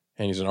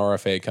 and he's an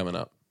RFA coming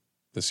up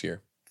this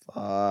year.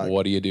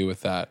 What do you do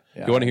with that?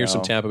 Yeah, you want to I hear some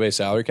know. Tampa Bay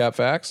salary cap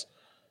facts?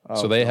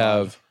 Oh, So they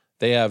God.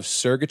 have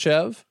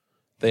Sergachev,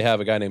 they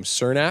have a guy named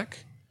Cernak.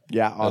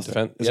 Yeah,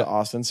 Austin. Is yeah. it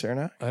Austin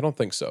Cernak? I don't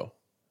think so.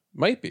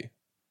 Might be.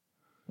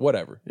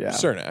 Whatever. Yeah.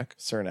 Cernak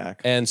Cernak.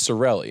 and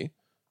Cirelli,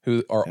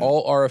 who are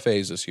all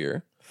RFAs this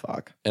year.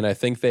 Fuck. And I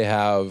think they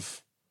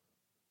have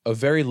a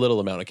very little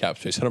amount of cap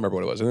space. I don't remember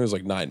what it was. I think it was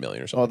like 9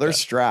 million or something. Oh, they're like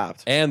that.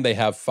 strapped. And they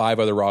have 5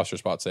 other roster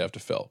spots they have to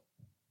fill.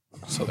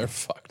 So they're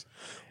fucked.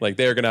 Like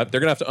they're gonna have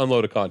to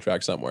unload a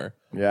contract somewhere,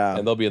 Yeah.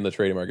 and they'll be in the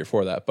trading market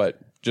for that. But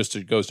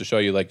goes to show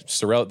you, like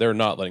Cirelli, they're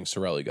not letting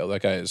Cirelli go.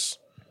 That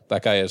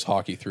guy is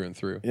hockey through and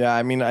through. Yeah,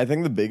 I mean, I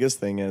think the biggest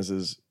thing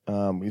is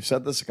we've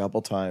said this a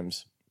couple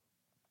times.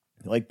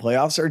 Like,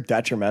 playoffs are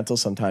detrimental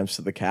sometimes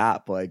to the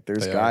cap. Like,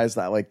 there's They guys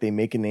that like they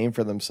make a name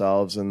for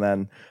themselves, and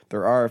then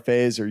they're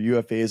RFAs or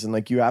UFAs, and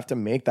like you have to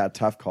make that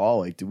tough call.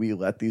 Like, do we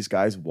let these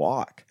guys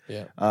walk?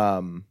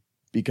 Yeah.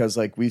 Because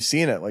like we've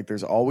seen it. Like,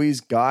 there's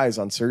always guys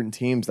on certain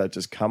teams that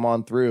just come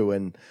on through,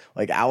 and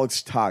like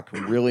Alex Tuck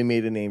really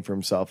made a name for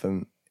himself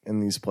in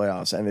these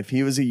playoffs. And if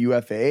he was a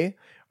UFA,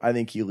 I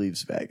think he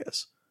leaves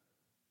Vegas.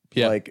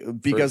 Yeah. Like,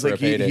 because for a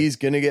like payday. he's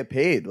gonna get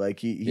paid. Like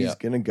he's Yeah.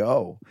 gonna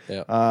go.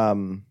 Yeah.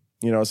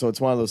 You know, so it's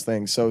one of those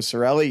things. So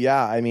Cirelli,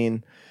 yeah, I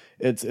mean,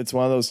 it's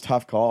one of those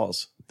tough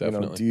calls.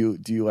 Definitely. You know,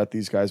 do you let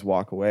these guys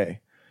walk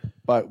away?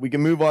 But we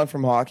can move on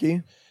from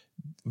hockey.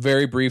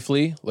 Very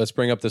briefly, let's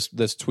bring up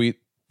this tweet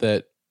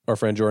that our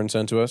friend Jordan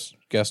sent to us,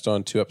 guest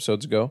on 2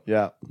 episodes ago.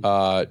 Yeah.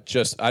 I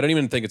don't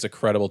even think it's a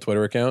credible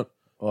Twitter account.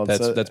 Well,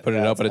 That's putting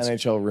it up, but it's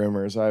NHL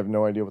rumors. I have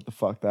no idea what the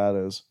fuck that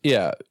is.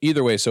 yeah.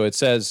 Either way, so it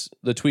says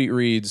the tweet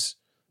reads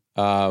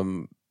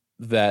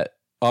that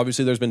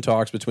obviously there's been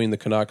talks between the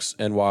Canucks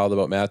and Wild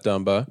about Matt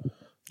Dumba,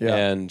 Yeah.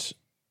 and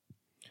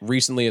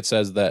recently it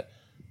says that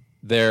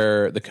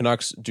the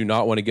Canucks do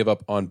not want to give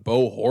up on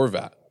Bo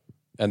Horvat,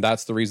 and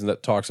that's the reason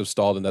that talks have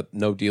stalled and that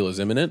no deal is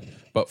imminent.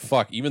 But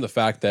fuck, even the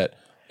fact that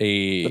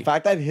The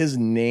fact that his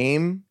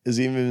name is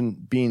even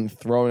being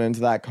thrown into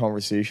that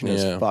conversation Yeah.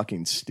 is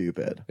fucking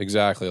stupid.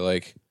 exactly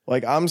like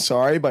Like, I'm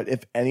sorry, but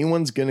if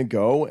anyone's gonna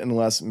go,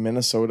 unless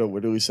Minnesota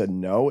literally said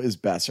no, is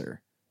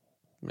Besser.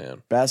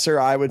 man, Besser,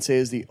 I would say,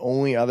 is the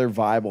only other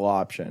viable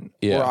option.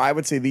 Yeah. Or I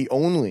would say the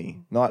only,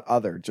 not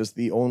other, just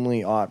the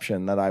only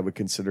option that I would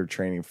consider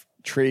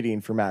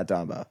trading for Matt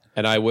Dumba.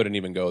 and I wouldn't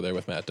even go there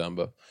with Matt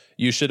Dumba.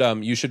 You should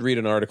read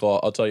an article.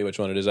 I'll tell you which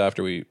one it is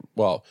after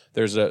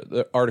there's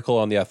the article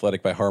on The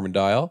Athletic by Harmon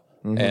Dial,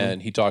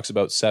 and he talks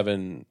about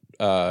 7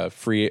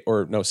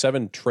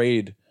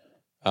 trade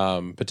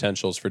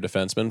potentials for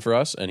defensemen for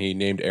us, and he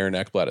named Aaron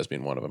Ekblad as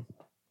being one of them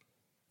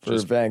For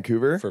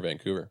Vancouver? for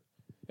Vancouver,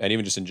 and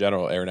even just in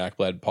general, Aaron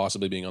Ekblad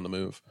possibly being on the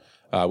move,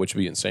 which would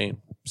be insane.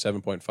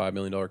 $7.5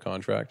 million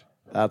contract.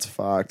 That's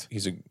fucked.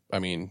 He's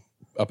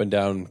up and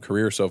down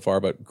career so far,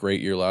 but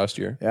great year last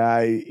year. Yeah,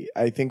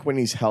 I think when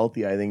he's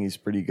healthy, I think he's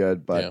pretty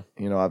good. But, Yeah.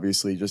 you know,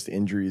 obviously just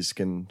injuries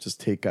can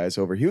just take guys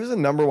over. He was a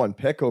number 1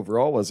 pick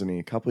overall, wasn't he,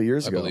 a couple of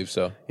years I ago? believe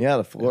so. Yeah,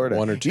 the Florida.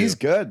 1 or 2. He's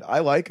good. I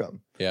like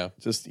him. Yeah.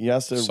 Just he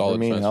has to Solid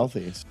remain defenseman.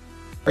 healthy.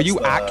 Are you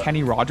at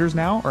Kenny Rogers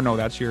now? Or no,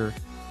 that's your...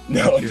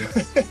 No,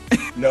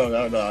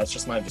 no. It's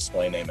just my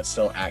display name. It's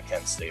still at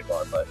Ken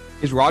Stavon, but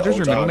Is Rogers Oh,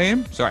 your middle dog.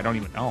 name? Sorry, I don't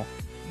even know.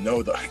 no,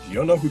 you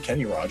don't know who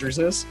Kenny Rogers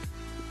is?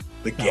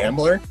 The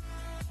gambler?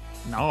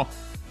 No.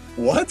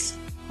 What?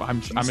 I'm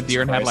a Jesus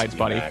deer in Christ, headlights,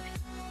 buddy. D-Mac.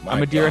 My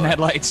I'm a deer in God.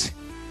 headlights.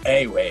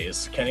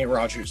 Anyways, Kenny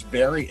Rogers,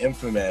 very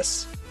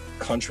infamous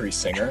country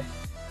singer.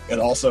 And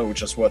also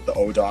just what the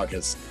O-Dog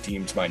has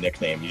deemed my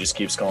nickname. He just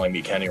keeps calling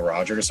me Kenny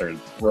Rogers or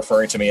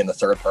referring to me in the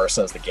third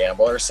person as the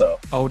gambler. So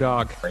Oh,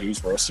 dog. he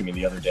was roasting me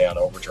the other day on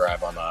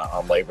Overdrive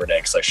on Labor Day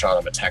because I shot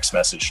him a text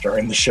message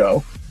during the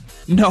show.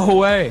 No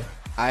way.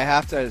 I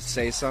have to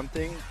say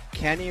something.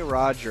 Kenny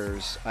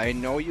Rogers, I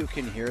know you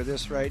can hear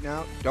this right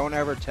now. Don't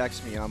ever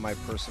text me on my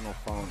personal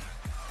phone.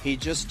 He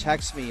just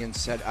texted me and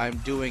said, I'm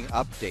doing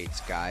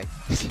updates, guy.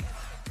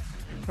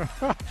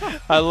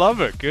 I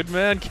love it. Good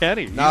man,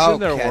 Kenny. He's No, in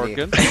there Kenny.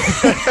 working.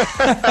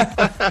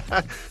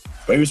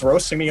 But he was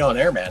roasting me on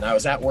air, man. I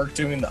was at work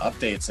doing the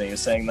updates and he was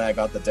saying that I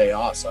got the day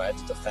off, so I had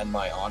to defend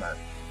my honor.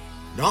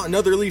 Not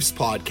Another Leafs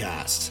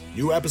podcast.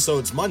 New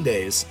episodes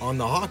Mondays on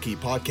the Hockey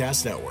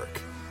Podcast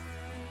Network.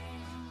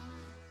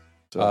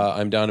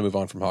 I'm down to move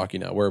on from hockey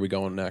now. Where are we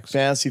going next?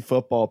 Fantasy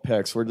football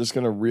picks. We're just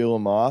gonna reel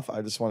them off.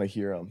 I just want to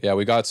hear them. Yeah,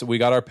 we got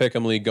our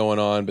Pick'em League going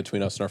on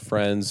between us and our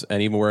friends,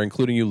 and even we're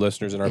including you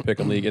listeners in our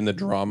Pick'em League in the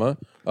drama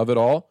of it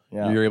all.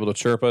 Yeah. You're able to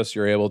chirp us.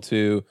 You're able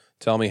to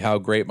tell me how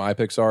great my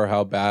picks are,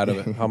 how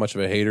much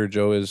of a hater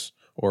Joe is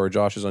or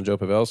Josh is on Joe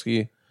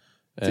Pavelski.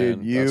 Dude,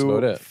 that's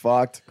about you it.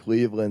 fucked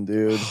Cleveland,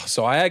 dude.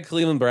 So I had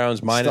Cleveland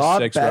Browns minus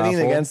Stop 6 betting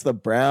raffle. against the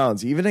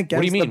Browns, even against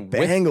What do you mean the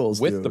Bengals,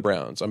 with dude. the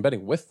Browns? I'm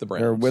betting with the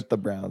Browns. Or with the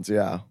Browns,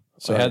 yeah.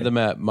 So I had them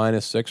at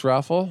minus 6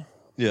 raffle.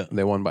 Yeah. And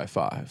they won by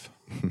 5.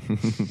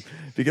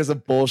 because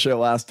of bullshit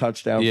last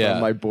touchdown Yeah.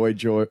 from my boy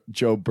Joe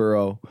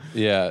Burrow.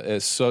 Yeah,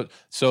 it's so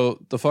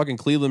the fucking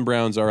Cleveland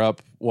Browns are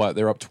up. What?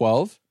 They're up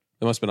 12.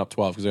 They must have been up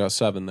 12 because they got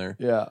 7 there.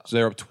 Yeah. So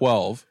they're up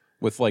 12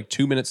 with like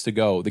 2 minutes to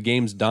go. The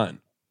game's done.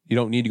 You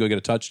don't need to go get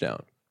a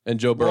touchdown. And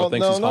Joe Burrow Well,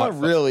 thinks no, he's hot. not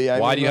really. I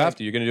Why mean, do you like- have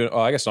to? You're going to do it. Oh,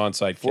 I guess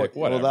onside kick.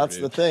 Whatever. Well, that's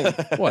dude. the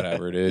thing.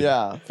 Whatever, dude.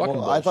 Yeah. Fucking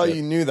Well, I thought bullshit.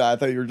 you knew that. I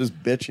thought you were just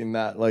bitching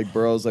that like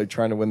Burrow's like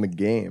trying to win the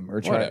game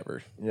or trying.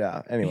 Whatever.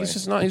 Yeah. Anyway.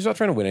 He's not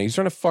trying to win it. He's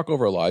trying to fuck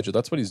over Elijah.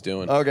 That's what he's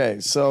doing. Okay,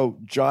 so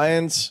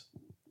Giants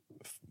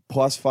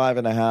plus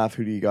 5.5.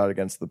 Who do you got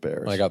against the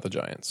Bears? I got the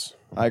Giants.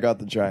 I got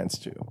the Giants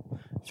too.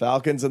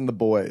 Falcons and the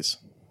boys.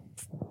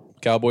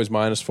 Cowboys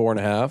minus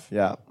 4.5.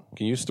 Yeah.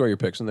 Can you just throw your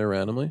picks in there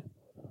randomly?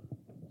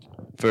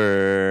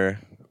 For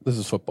This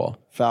is football.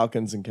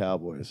 Falcons and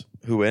Cowboys.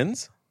 who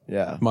wins?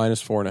 Yeah.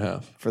 Minus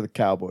 4.5. For the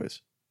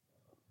Cowboys.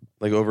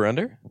 Like over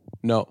under?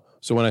 No.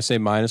 So when I say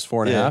minus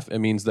 4.5, it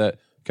means that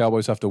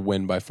Cowboys have to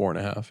win by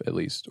 4.5 at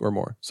least or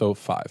more. So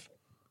 5.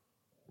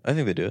 I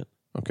think they do it.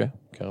 Okay.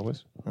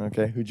 Cowboys.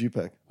 Okay, who'd you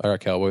pick? I got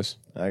Cowboys.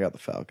 I got the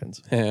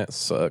Falcons. It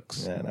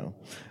sucks. Yeah, I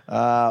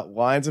know.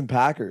 Lions and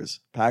Packers.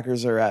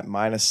 Packers are at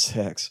minus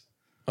 6.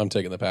 I'm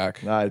taking the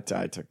pack. No, I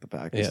took the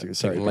Packers Yeah, too.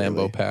 Sorry, taking Lambeau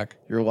Bailey. pack.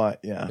 You're lying.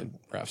 Yeah.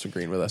 Raf's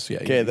agreeing with us. Yeah.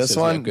 Okay, he this says,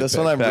 yeah, one, good this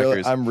pick. one,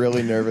 Packers. I'm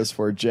really nervous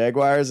for.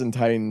 Jaguars and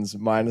Titans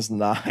minus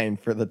 9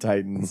 for the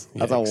Titans.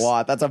 That's Yikes. a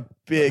lot. That's a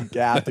big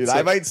gap, dude.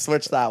 I might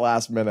switch that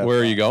last minute. Where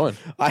are you going?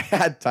 I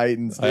had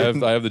Titans. I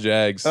have the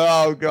Jags.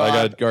 Oh god.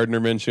 I got Gardner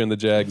Minshew and the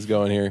Jags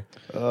going here.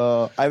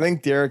 I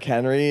think Derrick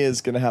Henry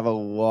is going to have a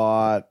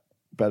lot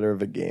better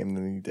of a game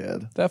than he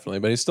did. Definitely,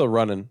 but he's still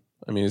running.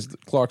 I mean, the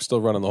clock's still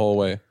running the whole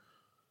way.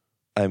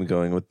 I'm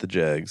going with the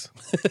Jags.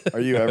 Are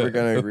you ever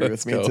going to agree with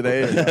Let's me go.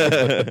 today?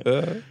 Or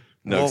no?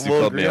 No, 'cause you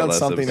we'll called me agree out on last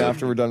something episode.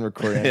 after we're done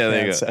recording. Yeah,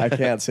 there you I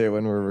can't say it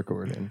when we're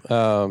recording.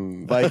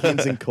 Um,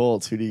 Vikings and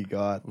Colts. Who do you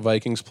got?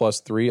 Vikings plus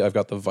 3. I've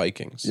got the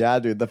Vikings. Yeah,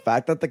 dude. The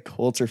fact that the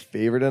Colts are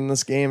favored in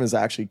this game is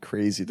actually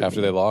crazy. To After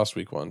me. they lost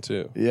week 1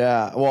 too.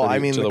 Yeah. Well, I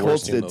mean, To the worst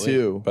Colts team in did the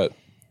too. league. But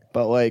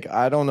But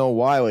I don't know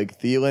why.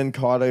 Thielen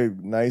caught a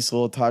nice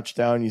little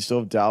touchdown. You still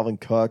have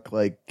Dalvin Cook.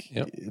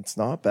 Yep. It's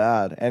not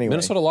bad. Anyway.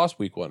 Minnesota lost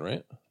week 1,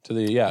 right? To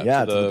the to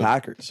the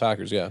Packers.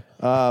 Packers, yeah.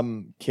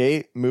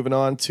 Kate, moving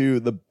on to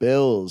the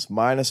Bills,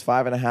 minus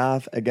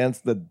 5.5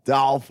 against the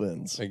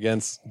Dolphins.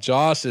 Against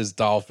Josh's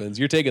Dolphins.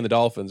 You're taking the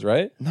Dolphins,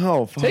 right?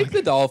 No, fuck. Take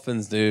the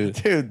Dolphins, dude.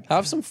 Dude,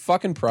 Have some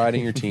fucking pride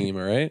in your team,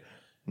 all right?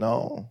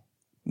 no.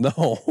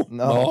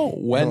 No.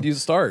 When do you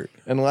start?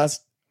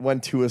 Unless when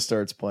Tua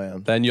starts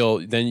playing. Then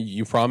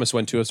you promise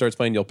when Tua starts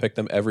playing, you'll pick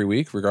them every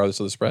week, regardless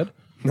of the spread.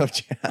 No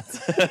chance.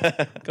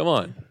 Come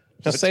on,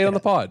 just say it on the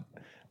pod.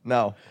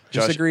 No.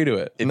 Just Josh, agree to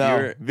it. If No,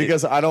 you're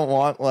because I don't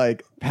want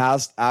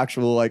past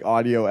actual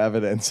audio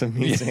evidence of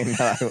me saying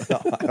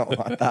that. I don't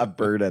want that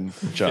burden.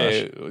 Josh,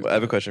 Okay. I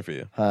have a question for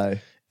you.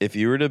 Hi. If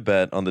you were to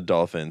bet on the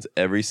Dolphins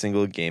every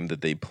single game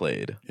that they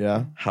played,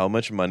 Yeah. how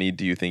much money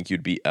do you think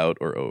you'd be out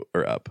or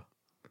up?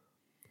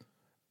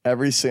 I'd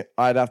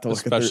have to look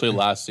Especially at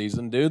last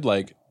season, dude.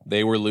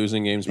 they were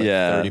losing games by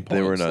Yeah, 30 points.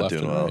 they were not left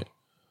doing and well. right.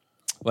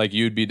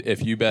 You'd be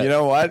if you bet. You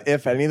know what?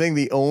 If anything,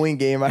 the only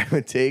game I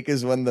would take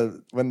is when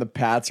the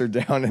Pats are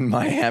down in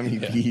Miami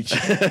Beach.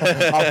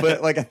 I'll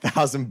put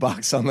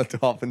 $1,000 on the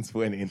Dolphins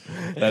winning,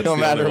 That's no the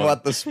matter only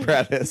what the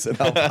spread is, and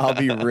I'll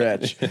be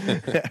rich.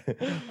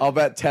 I'll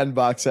bet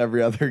 $10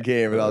 every other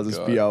game, and I'll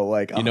just be out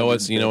You know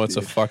what's a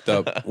 150. fucked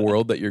up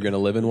world that you're going to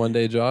live in one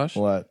day, Josh?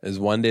 What? Is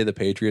one day the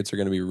Patriots are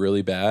going to be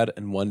really bad,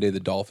 and one day the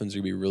Dolphins are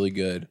going to be really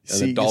good, and See,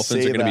 the you Dolphins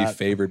say are going to be that.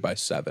 favored by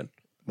 7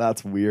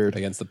 That's weird.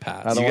 against the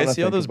Pats. I Do don't you wanna guys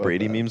see all think those about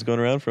Brady that. memes going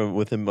around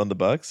with him on the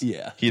Bucks?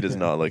 Yeah. He does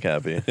not look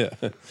happy. Did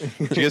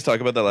you guys talk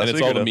about that last And it's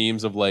week? all or the no?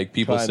 memes of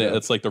people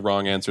Kinda. say it's the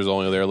wrong answers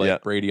only. They're Yeah.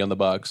 Brady on the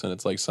Bucks, and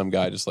it's some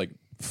guy just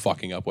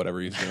fucking up whatever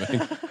he's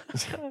doing,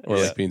 or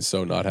Yeah. being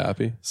so not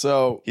happy.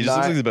 So He just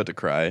looks like he's about to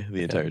cry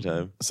the entire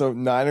time. so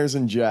Niners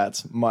and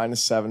Jets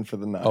 -7 for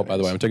the Niners. Oh, by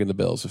the way, I'm taking the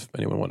Bills. If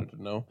anyone wanted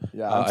to know,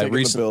 Yeah, I'm taking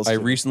the Bills, I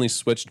too. recently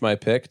switched my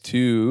pick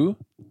to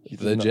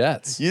the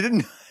Jets. you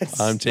didn't.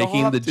 I'm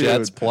taking the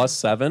Jets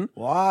 +7.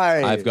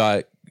 Why? I've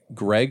got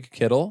Greg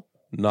Kittle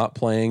not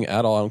playing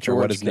at all. I don't care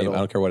what George his name. Kittle. I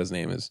don't care what his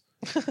name is.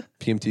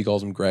 PMT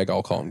calls him Greg.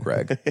 I'll call him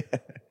Greg.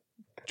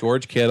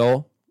 George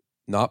Kittle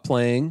not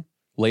playing.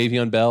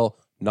 Le'Veon Bell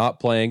not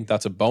playing.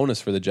 That's a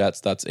bonus for the Jets.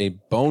 That's a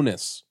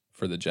bonus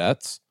for the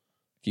Jets.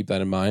 Keep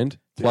that in mind.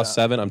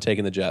 +7. I'm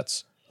taking the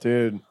Jets.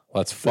 Dude,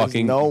 Let's There's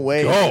fucking no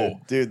way, go.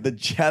 dude. The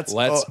Jets.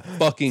 Let's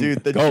fucking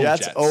dude. The go,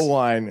 Jets Jets. O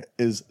line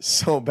is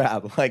so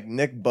bad. Like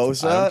Nick I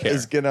Bosa don't care.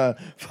 is gonna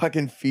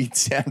fucking feed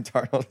Sam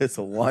Darnold his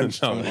lunch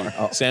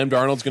tomorrow. Sam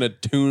Darnold's going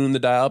to tune the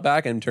dial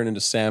back and turn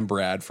into Sam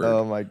Bradford.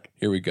 Oh my!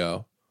 Here we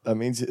go. That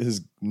means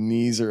his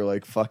knees are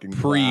like fucking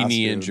Pre-knee glass,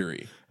 dude.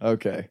 injury.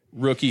 Okay.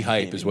 Rookie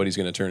hype is what he's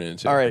going to turn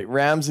into. All right.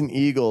 Rams and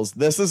Eagles.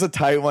 This is a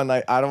tight one.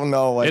 I don't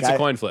know. Like It's a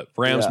coin flip.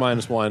 Rams yeah. -1.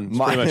 It's pretty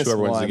much Minus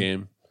whoever wins the one.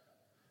 game.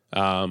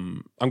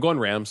 I'm going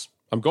Rams.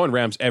 I'm going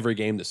Rams every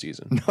game this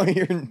season. No,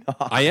 you're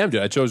not. I am,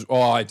 dude. I chose. Oh,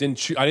 I didn't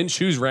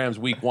choose Rams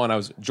week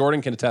 1.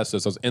 Jordan can attest to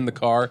this. I was in the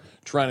car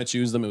trying to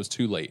choose them. It was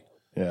too late.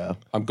 Yeah.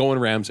 I'm going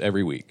Rams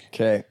every week.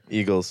 Okay.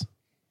 Eagles.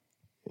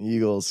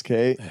 Eagles.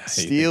 Okay. Hey, you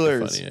think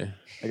Steelers you're funny, eh?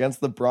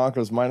 against the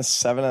Broncos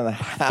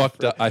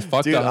 -7.5. I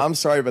fucked Dude, up. I'm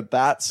sorry, but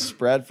that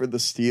spread for the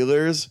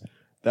Steelers,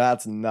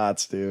 that's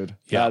nuts, dude.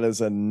 Yeah. That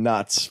is a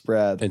nuts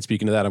spread. And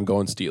speaking of that, I'm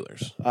going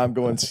Steelers. I'm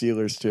going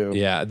Steelers too.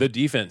 Yeah, the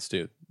defense,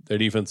 dude. Their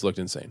defense looked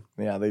insane.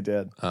 Yeah, they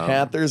did.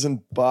 Panthers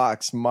and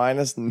Bucks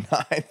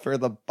 -9 for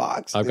the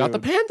Bucks. I've got the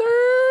dude.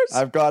 Panthers.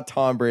 I've got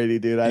Tom Brady,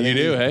 dude. I You think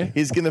do, hey?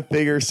 He's gonna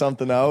figure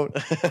something out.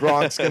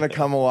 Gronk's gonna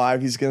come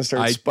alive. He's gonna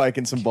start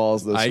spiking some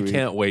balls this I week.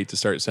 can't wait to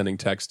start sending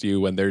texts to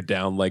you when they're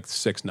down like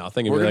 6-0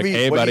 and We're be gonna like, be,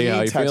 "Hey, what do buddy, you how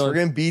mean, you Tex? feeling?" We're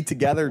gonna be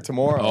together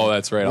tomorrow. Oh,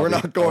 that's right. We're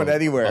not going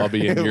anywhere. I'll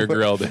be in your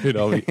grill, dude.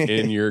 I'll be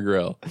in your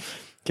grill.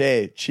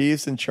 Okay,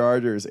 Chiefs and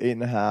Chargers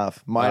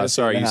 8.5. Minus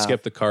Sorry, you 8.5.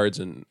 skipped the Cards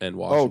and Oh,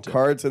 Washington.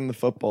 Cards and the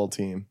football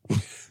team.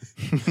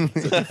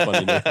 Such a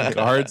funny name.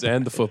 Cards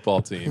and the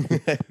football team.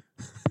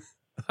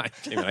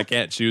 I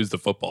can't choose the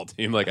football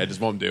team. Like I just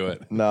won't do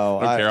it. No,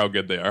 I don't care how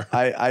good they are.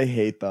 I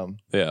hate them.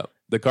 Yeah,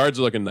 the Cards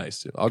are looking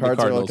nice too. I'll go Cards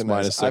are Cardinals looking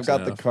minus nice. I've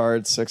got the -6.5.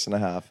 Cards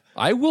 6.5.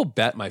 I will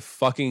bet my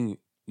fucking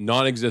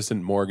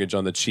non-existent mortgage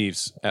on the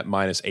Chiefs at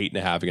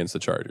 -8.5 against the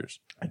Chargers.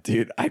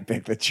 Dude, I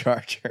picked the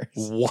Chargers.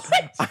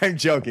 What? I'm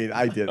joking.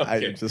 I did. I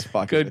Okay. just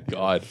fucking. Good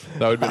God.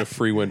 That would have been a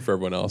free win for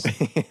everyone else.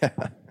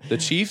 The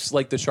Chiefs,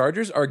 like the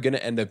Chargers, are going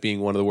to end up being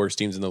one of the worst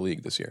teams in the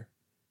league this year.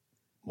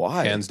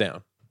 Why? Hands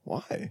down.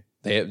 Why?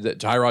 They have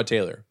Tyrod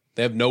Taylor.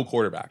 They have no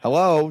quarterback.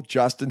 Hello,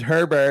 Justin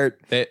Herbert.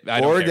 I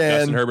don't Oregon.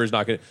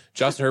 care.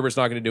 Justin Herbert's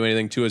not going to do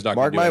anything. Tua's not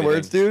going Mark to do my anything.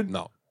 words, dude.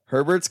 No.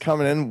 Herbert's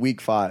coming in week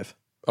 5.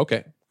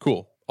 Okay,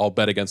 cool. I'll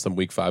bet against them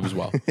week 5 as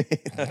well.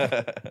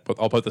 But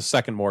I'll put the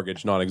second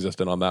mortgage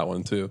non-existent on that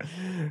one too.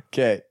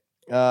 Okay.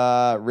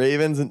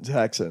 Ravens and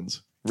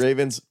Texans.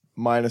 Ravens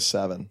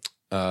 -7.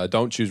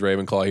 Don't choose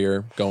Ravenclaw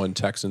here. Going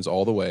Texans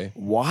all the way.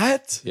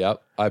 What?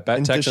 Yep. I bet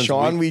And Texans.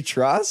 Deshaun we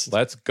trust?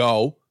 Let's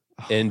go.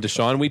 In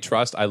Deshaun, we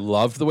trust. I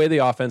loved the way the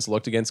offense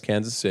looked against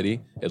Kansas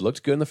City. It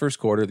looked good in the first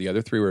quarter. The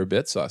other 3 were a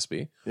bit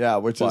suspy. Yeah,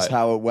 which is But-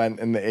 how it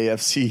went in the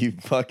AFC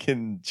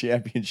fucking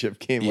championship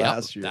game Yeah,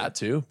 last year. that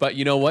too. But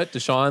you know what?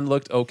 Deshaun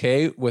looked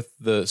okay with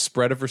the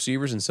spread of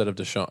receivers instead of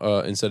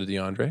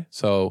DeAndre.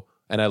 So,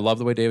 and I love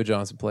the way David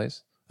Johnson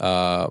plays.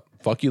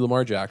 Fuck you,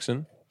 Lamar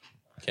Jackson.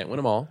 Can't win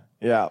them all.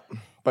 Yeah.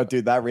 But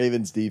dude, that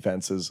Ravens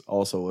defense is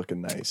also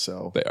looking nice.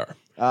 So They are.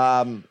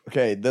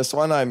 okay, this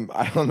one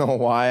I don't know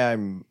why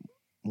I'm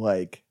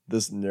like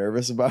this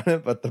nervous about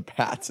it, but the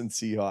Pats and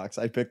Seahawks.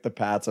 I picked the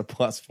Pats at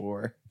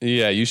 +4.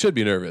 Yeah, you should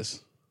be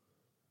nervous.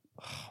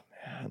 Oh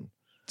man.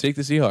 Take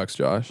the Seahawks,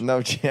 Josh.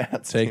 No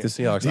chance. Take the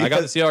Seahawks. I got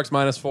the Seahawks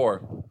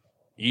 -4.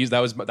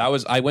 That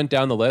was. I went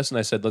down the list and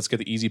I said, let's get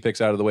the easy picks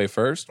out of the way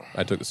first.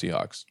 I took the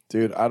Seahawks.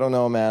 Dude, I don't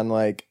know, man.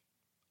 Like,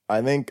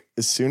 I think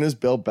as soon as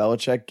Bill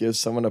Belichick gives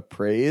someone a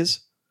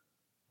praise,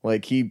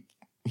 like he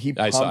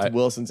pumped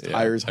Wilson's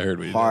tires I heard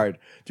what you hard.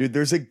 Dude,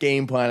 there's a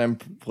game plan in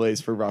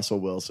place for Russell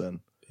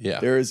Wilson. Yeah.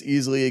 There is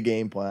easily a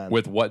game plan.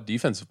 With what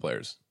defensive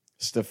players?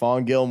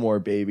 Stephon Gilmore,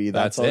 baby.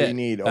 That's all it. you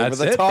need. That's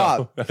Over the it,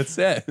 top. though. That's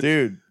it.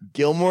 Dude,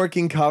 Gilmore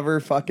can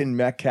cover fucking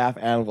Metcalf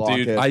and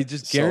Lockett. Dude, I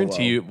just solo.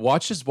 guarantee you,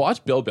 watch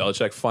Bill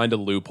Belichick find a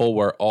loophole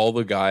where all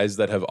the guys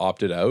that have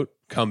opted out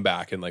come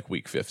back in like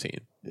week 15.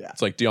 Yeah.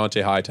 It's like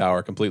Deontay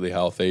Hightower, completely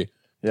healthy.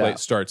 Yeah.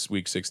 Starts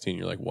week 16.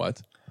 You're like,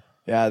 what?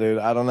 Yeah, dude.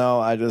 I don't know.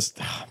 I just,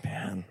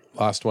 man.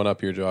 Last one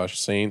up here, Josh.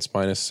 Saints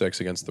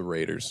 -6 against the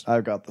Raiders.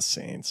 I've got the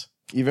Saints.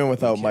 Even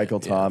without Michael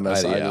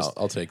Thomas.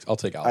 I'll take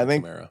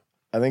Alvin Kamara.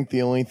 I think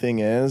the only thing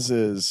is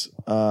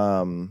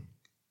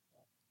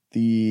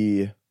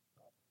the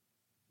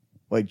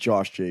like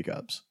Josh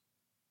Jacobs.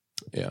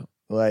 Yeah.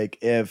 Like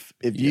if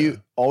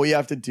you all you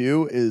have to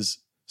do is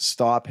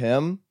stop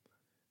him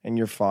and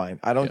you're fine.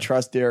 I don't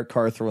trust Derek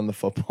Carr throwing the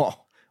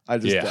football. I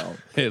just don't.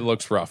 It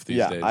looks rough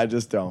these days. I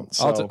just don't.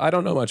 So I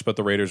don't know much about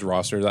the Raiders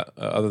roster that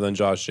other than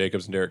Josh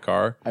Jacobs and Derek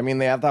Carr. I mean,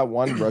 they have that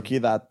one rookie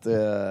that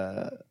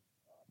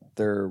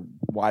their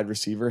wide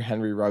receiver,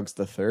 Henry Ruggs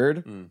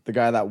III, the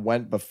guy that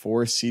went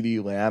before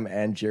CeeDee Lamb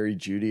and Jerry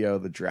Jeudy out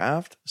of the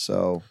draft.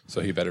 So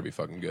he better be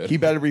fucking good. he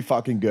better be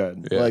fucking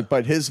good. Yeah. Like,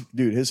 but his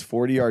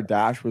 40-yard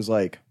dash was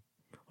like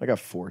a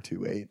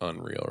 4.28.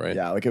 Unreal, right?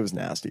 Yeah, like it was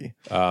nasty.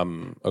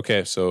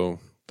 Okay, so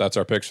that's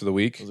our picks for the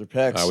week. Those are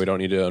picks. We don't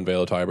need to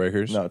unveil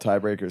tiebreakers. No,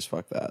 tiebreakers,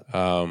 fuck that.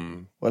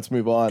 Let's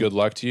move on. Good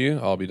luck to you.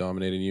 I'll be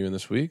dominating you in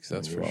this week.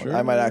 That's for sure.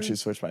 I might actually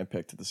switch my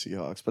pick to the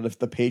Seahawks, but if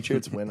the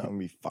Patriots win, I'm going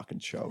to be fucking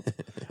choked.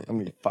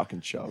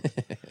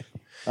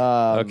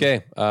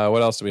 Okay.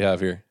 What else do we have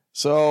here?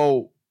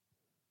 So,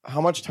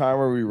 how much time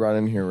are we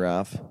running here,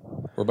 Raph?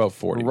 We're about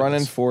 40 We're running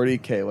minutes.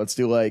 40K.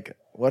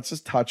 Let's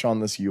just touch on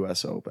this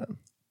U.S. Open.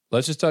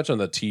 Let's just touch on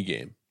the T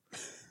game.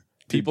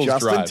 People's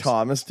Justin drives.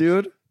 Thomas,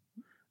 dude,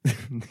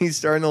 he's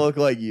starting to look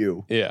like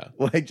you. Yeah.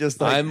 Like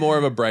I'm more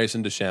of a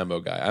Bryson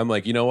DeChambeau guy. I'm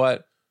like, you know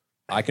what?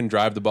 I can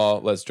drive the ball.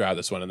 Let's drive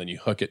this one. And then you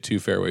hook it 2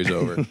 fairways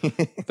over.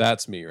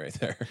 That's me right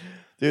there.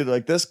 Dude,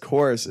 like this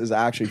course is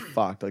actually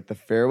fucked. Like the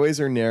fairways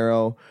are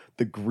narrow.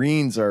 The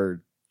greens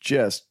are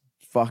just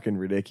fucking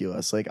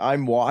ridiculous. Like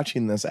I'm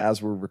watching this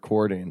as we're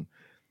recording.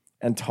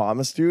 And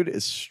Thomas, dude,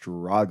 is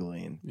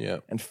struggling. Yeah.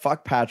 And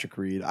fuck Patrick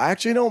Reed. I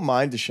actually don't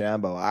mind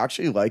DeChambeau. I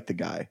actually like the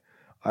guy.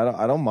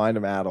 I don't mind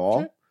him at all.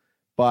 Okay.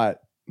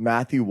 But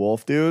Matthew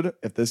Wolff, dude,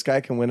 if this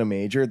guy can win a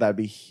major, that'd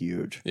be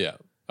huge. Yeah.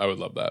 I would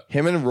love that.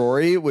 Him and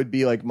Rory would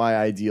be like my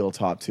ideal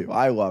top 2.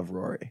 I love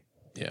Rory.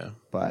 Yeah.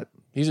 But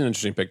he's an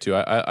interesting pick too.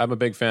 I'm a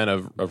big fan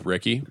of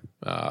Ricky.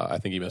 I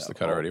think he missed the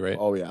cut already, right?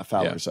 Oh yeah,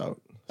 Fowler's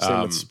out.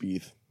 Same with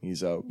Spieth.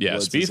 He's out. Yeah,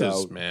 Woods Spieth is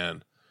out.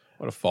 man.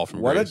 What a fall from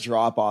What grace. a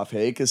drop off,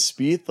 hey? Because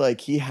Spieth, like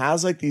he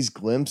has like these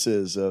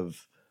glimpses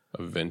of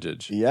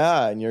vintage.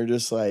 yeah, and you're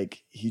just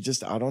like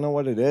I don't know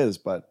what it is,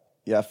 but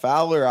yeah,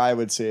 Fowler I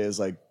would say is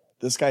like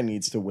this guy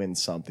needs to win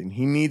something.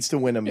 He needs to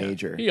win a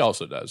major. He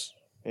also does.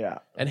 Yeah,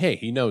 And hey,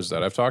 he knows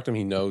that. I've talked to him.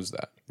 He knows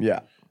that. yeah,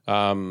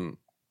 I'm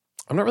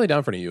not really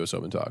down for any U.S.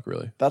 Open talk,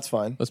 really. that's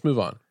fine. Let's move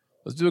on.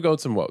 Let's do a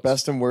goats and woes.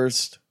 Best and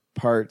worst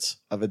parts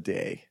of a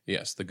day.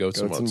 Yes, the goats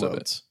and Goats and woes of it.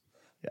 woes.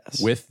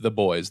 Yes, With the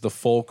boys, the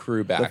full crew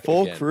the back.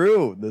 full again.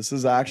 crew. This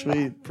is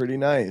actually pretty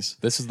nice.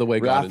 This is the way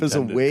God Raph is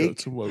intended. awake.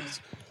 Goats and woes.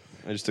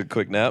 I just took a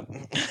quick nap.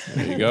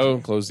 There you go.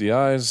 Close the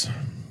eyes.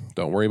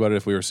 Don't worry about it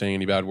if we were saying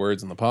any bad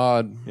words in the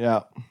pod.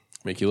 Yeah,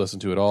 Make you listen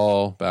to it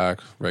all back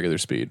regular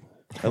speed.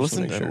 I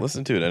listened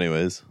to it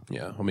anyways.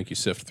 Yeah, I'll make you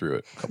sift through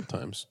it a couple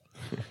times.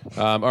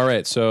 All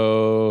right,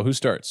 so who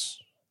starts?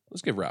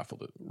 Let's give Raffle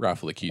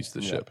the keys to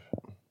the ship.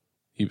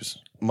 He was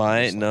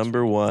My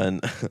number one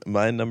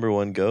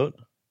goat,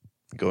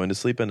 going to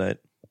sleep at night.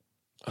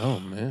 oh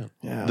man,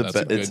 yeah. That's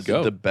a good It's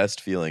goat. the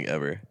best feeling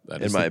ever, That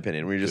in is my the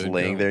opinion. Where you're just good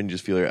laying goat. there and you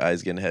just feel your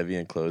eyes getting heavy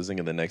and closing,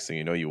 and the next thing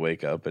you know, you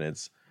wake up and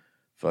it's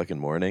fucking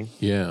morning.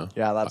 yeah.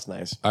 Yeah, that's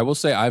nice. I will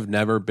say I've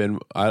never been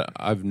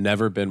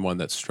one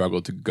that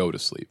struggled to go to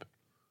sleep.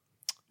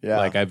 Yeah,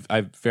 Like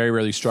I've very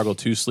rarely struggled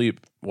to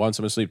sleep once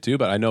I'm asleep too,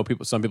 but I know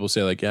some people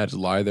say like, yeah, just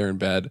lie there in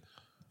bed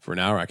for an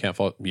hour. I can't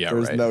fall. Yeah,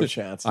 there's right. no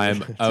chance. I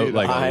am out Dude,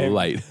 like a I'm-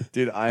 light.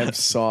 Dude, I am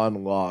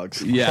sawing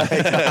logs. Yeah.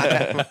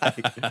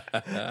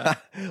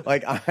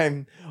 Like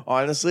I'm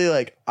honestly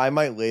like I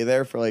might lay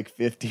there for like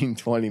 15,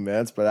 20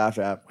 minutes, but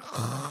after that,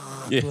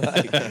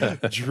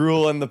 like,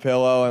 drool in the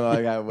pillow and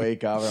like I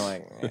wake up and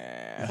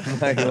I'm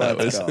like, like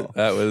let's go.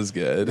 That was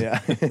good.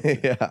 Yeah,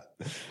 yeah.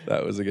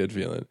 That was a good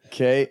feeling.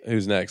 Okay,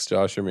 Who's next,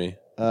 Josh or me?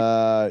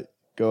 go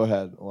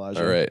ahead,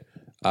 Elijah. All right.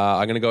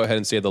 I'm going to go ahead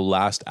and say the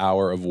last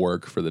hour of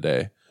work for the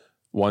day.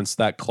 Once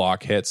that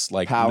clock hits,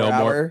 like Power no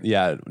hour? more.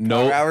 Yeah.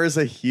 No Power hour is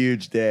a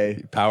huge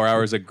day. Power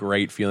hour is a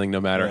great feeling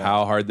no matter Yeah.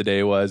 how hard the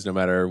day was, no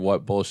matter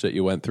what bullshit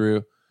you went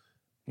through.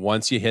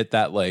 Once you hit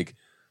that, like,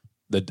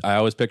 I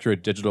always picture a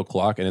digital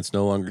clock and it's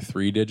no longer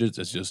 3 digits,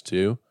 it's just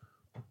 2.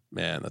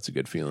 Man, that's a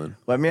good feeling.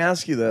 Let me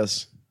ask you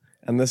this.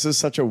 And this is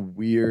such a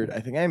weird,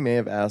 I think I may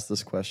have asked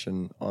this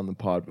question on the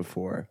pod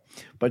before,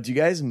 but do you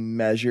guys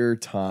measure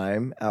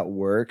time at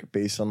work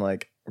based on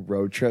like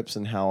road trips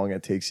and how long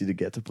it takes you to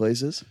get to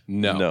places?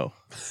 No.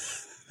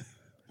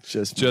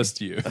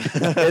 Just me.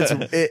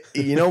 You.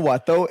 You know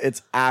what though?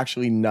 It's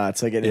actually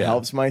nuts. Like it Yeah.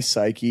 helps my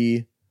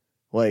psyche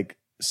like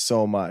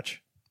so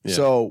much. Yeah.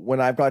 So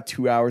when I've got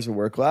 2 hours of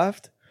work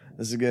left,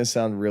 this is gonna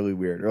sound really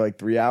weird. Or like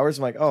 3 hours,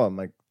 I'm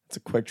like, it's a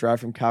quick drive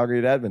from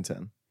Calgary to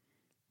Edmonton.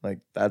 Like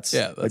that's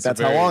Yeah, that's that's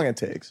a how very- long it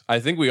takes. I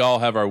think we all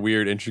have our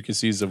weird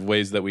intricacies of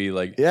ways that we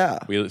like Yeah.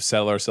 we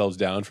settle ourselves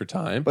down for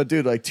time. But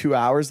dude, like 2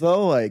 hours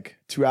though, like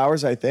 2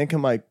 hours, I think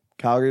I'm like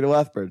Calgary to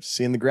Lethbridge,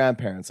 seeing the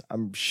grandparents.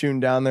 I'm shooting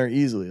down there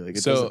easily. Like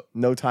So-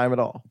 no time at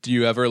all. Do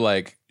you ever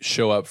like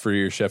show up for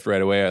your shift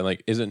right away and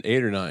like isn't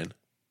 8 or 9?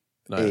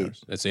 9 8.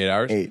 hours. It's 8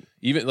 hours? 8.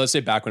 Even let's say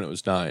back when it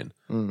was 9.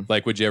 Mm.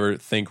 Like would you ever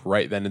think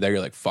right then and there you're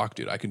like, fuck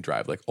dude, I can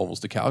drive like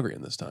almost to Calgary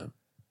in this time.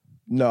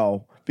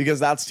 No, because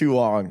that's too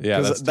long. Yeah,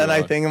 'Cause that's too then I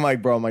long. think I'm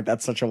like, bro, I'm like,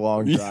 that's such a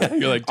long drive.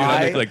 You're like, dude,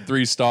 I make like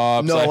 3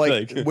 stops. No, I,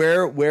 like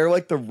where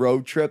like the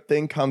road trip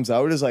thing comes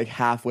out is like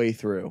halfway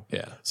through.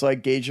 yeah. So I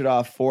gauge it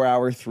off 4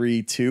 hour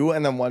 3, 2,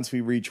 and then once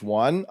we reach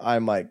 1,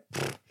 I'm like,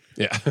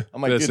 Yeah.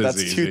 I'm like, This dude, is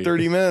that's easy.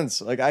 230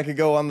 minutes. Like I could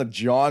go on the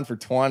John for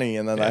 20,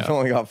 and then Yeah. I've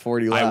only got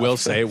 40 left. I will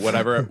say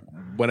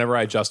whenever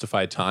I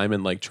justify time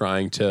and like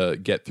trying to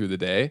get through the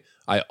day,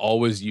 I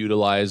always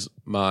utilize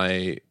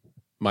my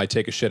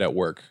take a shit at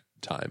work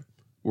time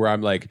where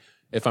I'm like,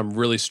 if I'm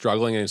really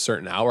struggling in a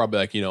certain hour, I'll be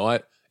like, you know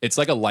what? it's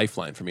like a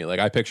lifeline for me. Like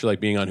I picture like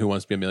being on Who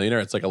Wants to Be a Millionaire.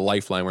 It's like a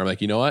lifeline where I'm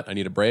like, you know what? I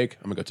need a break.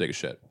 I'm gonna go take a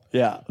shit.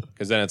 Yeah,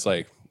 Because then it's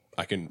like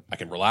I can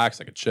relax,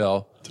 I can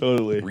chill,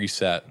 totally.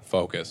 reset,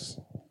 focus.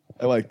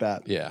 I like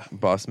that. Yeah,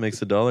 Boss makes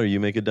 $1, you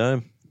make a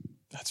dime.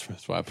 that's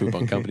why I poop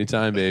on company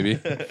time, baby.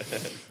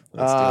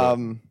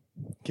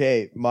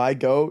 Okay, my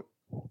goat,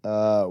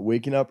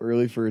 waking up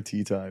early for a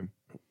tea time.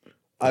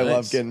 I Nice.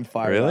 love getting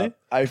fired Really? up.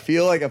 I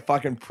feel like a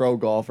fucking pro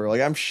golfer. Like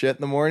I'm shit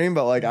in the morning,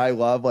 but like I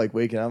love like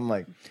waking up. I'm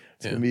like,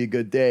 it's gonna be a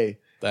good day.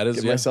 That is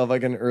Give yeah. myself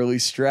like an early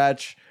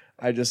stretch.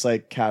 I just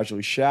like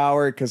casually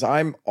shower because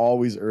I'm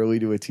always early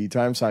to a tea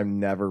time, so I'm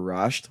never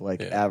rushed, like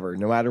ever,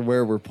 no matter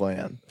where we're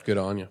playing. Good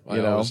on you. I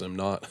You know? always am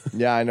not.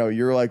 Yeah, I know.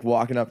 You're like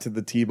walking up to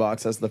the tee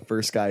box as the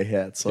first guy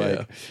hits.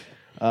 Like,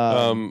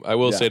 I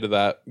will yeah. say to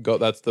that,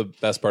 that's the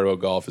best part about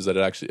golf is that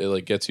it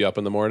like gets you up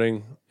in the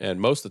morning, and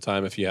most of the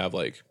time, if you have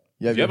like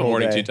You have if you have your a whole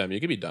morning day. tea time, you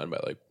can be done by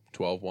like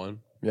 12-1.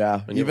 yeah,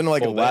 And you have even a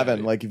like full day, 11.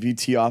 right? Like if you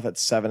tee off at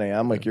 7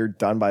 a.m., like you're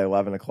done by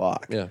 11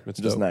 o'clock. Yeah, it's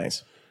just dope.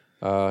 nice.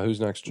 Who's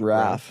next?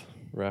 Raph.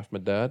 Raph, my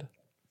dad.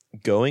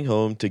 Going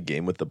home to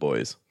game with the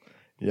boys.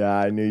 Yeah,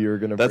 I knew you were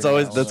gonna. That's bring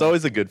always that that's one.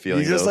 always a good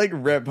feeling. You just though. like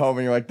rip home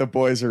and you're like, the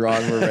boys are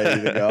on, we're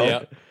ready to go.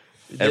 Yeah.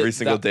 every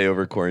single That- day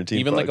over quarantine.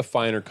 Even like a fuck.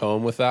 finer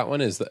comb with that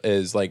one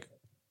is like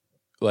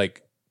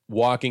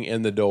walking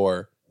in the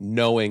door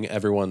knowing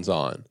everyone's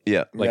on,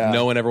 yeah. like Yeah.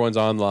 knowing everyone's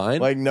online.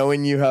 Like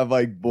knowing you have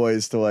like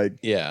boys to like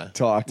yeah,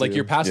 talk to. like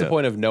you're past the Yeah.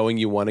 point of knowing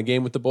you want a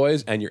game with the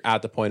boys, and you're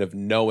at the point of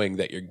knowing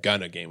that you're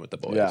gonna game with the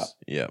boys. Yeah.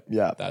 Yeah.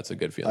 Yeah, That's a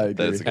good I feeling.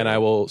 agree. That's a good And I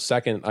will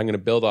second. I'm going to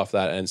build off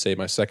that and say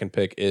my second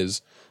pick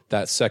is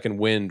that second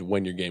wind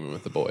when you're gaming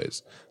with the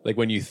boys. Like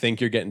when you think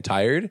you're getting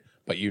tired,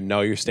 but you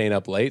know you're staying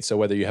up late. So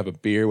whether you have a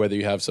beer, whether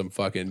you have some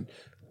fucking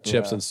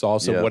chips and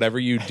salsa, Yeah. whatever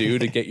you do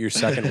to get your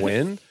second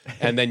win,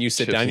 and then you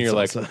sit Chips down and and you're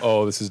like, salsa.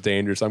 oh, this is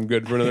dangerous. I'm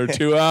good for another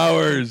 2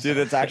 hours. Dude,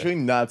 it's actually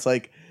nuts.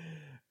 Like,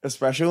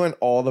 especially when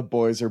all the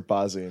boys are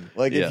buzzing.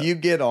 Like, Yeah. if you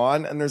get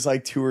on and there's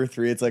like 2 or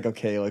 3, it's like,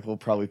 okay, like we'll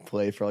probably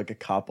play for like a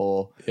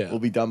couple. Yeah. We'll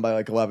be done by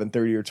like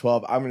 11:30 or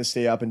 12. I'm gonna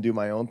stay up and do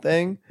my own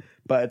thing.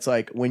 But it's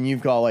like when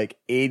you've got like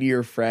 80 of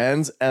your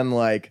friends and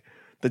like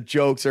the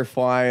jokes are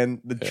flying,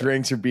 the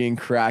drinks are being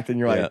cracked, and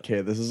you're like, Yeah.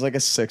 okay, this is like a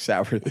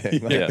 6-hour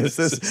thing. Like, Yeah. this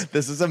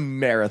is a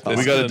marathon.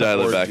 We got to an dial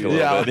it orgy. back a little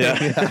Yeah.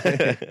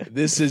 bit. Yeah.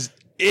 This is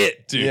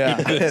it, dude.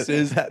 Yeah, This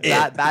is that,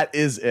 it. that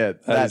is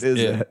it. That is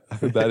it.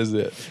 That is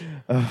it.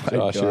 Oh my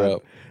Josh, you're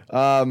God.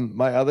 up.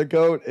 My other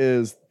goat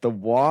is the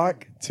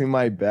walk to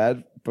my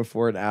bed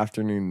before an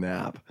afternoon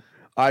nap.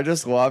 I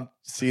just love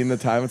seeing the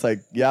time. It's like,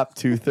 yep,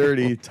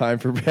 2:30, time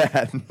for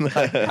bed.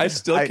 Like, I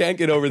still can't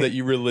get over that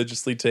you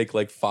religiously take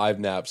like 5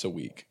 naps a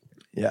week.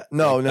 Yeah,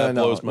 no. That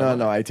blows my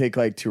mind. I take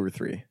like 2 or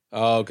 3.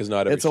 Oh, because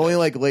not every It's only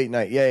like late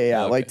night. Yeah.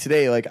 Okay. Like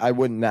today, like I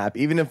wouldn't nap.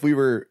 Even if we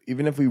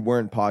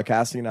weren't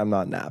podcasting, I'm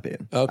not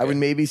napping. Okay. I would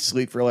maybe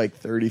sleep for like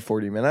 30,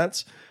 40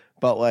 minutes.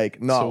 But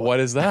like, no. So what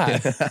is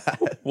that?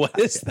 What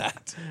is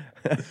that?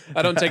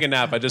 I don't take a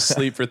nap. I just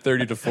sleep for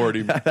 30 to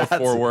 40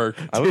 before work.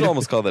 I would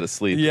almost call that a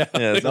sleep. Yeah.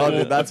 it's No, not-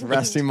 dude, that's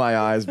resting my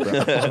eyes, bro.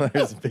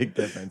 There's a big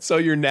difference. So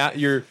you're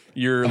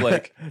you're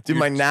like Dude,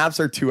 my naps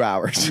are 2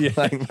 hours. yeah.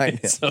 Like, my,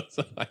 so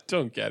I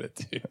don't get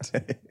it,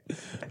 dude.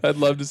 I'd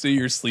love to see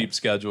your sleep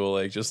schedule,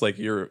 like just like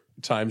your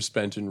time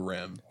spent in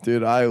REM.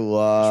 dude, I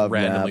love Just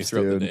randomly naps,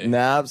 throughout the dude. day.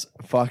 Naps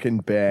fucking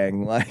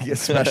bang. Like,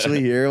 especially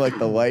here, like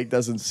the light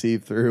doesn't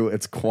seep through.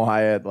 It's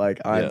quiet.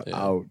 Like, I'm Yeah.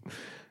 out.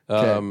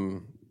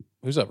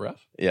 Who's up, Ref?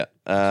 Yeah.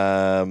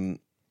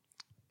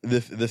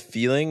 The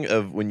feeling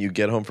of when you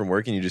get home from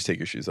work and you just take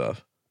your shoes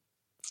off.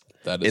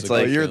 That is It's a like-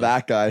 Oh, great you're feeling.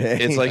 that guy.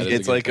 Hey? It's like That is a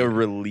it's good like a feeling.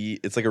 release.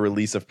 It's like a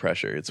release of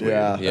pressure. It's weird.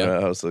 Yeah. I don't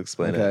know how else to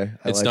explain it. okay.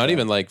 I It's like not that.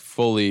 even like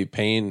fully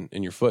pain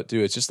in your foot, too.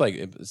 It's just like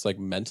it's like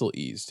mental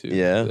ease too.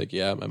 Yeah. Like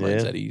my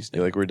mind's Yeah. at ease now.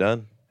 You're like, we're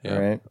done. Yeah.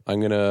 All right.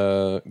 I'm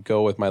gonna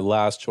go with my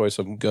last choice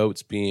of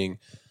goats being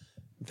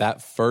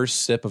that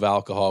first sip of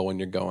alcohol when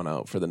you're going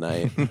out for the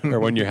night, or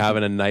when you're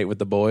having a night with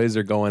the boys,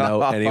 or going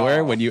out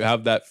anywhere. When you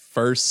have that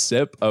first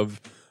sip of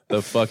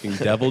the fucking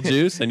devil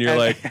juice, and you're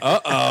like,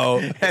 uh-oh.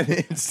 And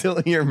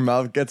instantly your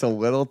mouth gets a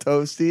little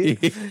toasty,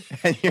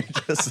 and you're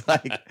just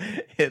like,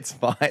 it's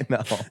fine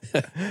though.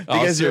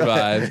 I'll you're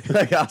survive.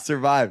 like, I'll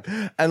survive.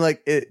 And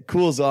like it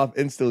cools off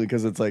instantly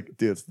because it's like,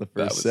 dude, it's the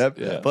first sip.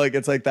 yeah. But like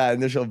it's like that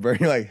initial burn,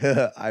 you're like,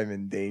 I'm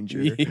in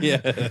danger. Yeah.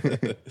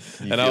 You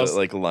And feel I was it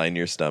like line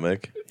your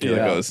stomach. You're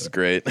Yeah. like, oh, this is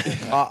great.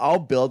 I'll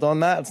build on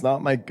that. It's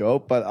not my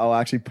goat, but I'll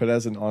actually put it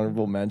as an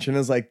honorable mention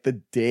is like the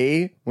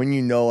day when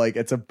you know like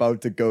it's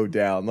about to go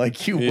down.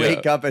 Like you Yeah.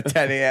 wake up at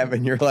 10 a.m.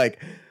 and you're like,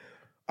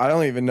 I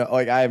don't even know.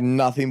 Like I have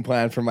nothing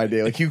planned for my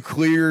day. Like you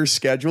clear your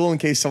schedule in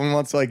case someone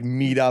wants to like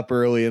meet up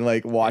early and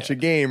like watch a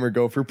game or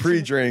go for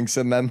pre-drinks.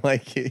 And then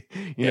like, you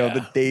know,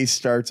 the day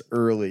starts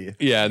early.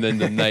 Yeah, and then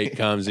the night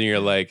comes, and you're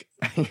like,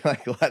 You're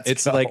like, let's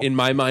it's go. like in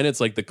my mind, it's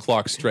like the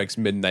clock strikes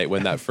midnight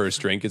when that first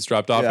drink gets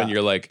dropped off, Yeah. and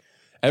you're like,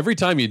 every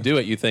time you do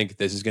it, you think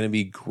this is going to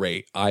be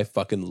great. I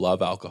fucking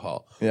love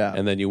alcohol. Yeah.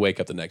 And then you wake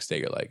up the next day,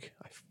 you're like,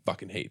 I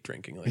fucking hate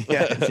drinking. Like,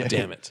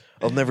 damn it.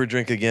 I'll never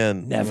drink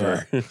again.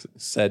 Never.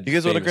 Said You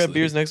guys want to grab famously-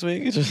 beers next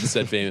week?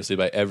 Said famously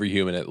by every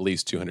human at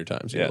least 200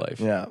 times in your life.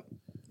 Yeah.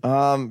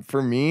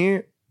 For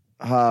me,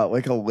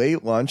 like a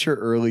late lunch or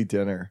early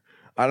dinner.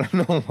 I don't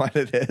know what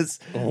it is,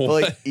 but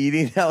like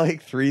eating at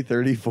like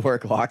 3:30, 4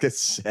 o'clock is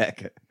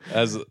sick.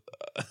 As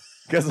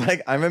Because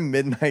like I'm a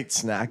midnight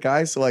snack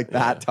guy, so like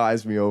that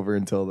ties me over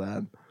until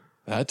then.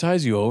 that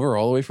ties you over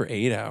all the way for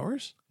 8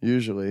 hours?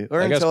 Usually,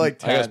 or I guess- until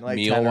like I guess 10, like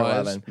 10 or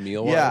meal-wise- 11.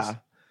 meal-wise. Yeah,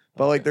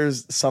 but like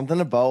there's something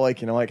about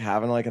like like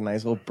having like a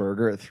nice little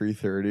burger at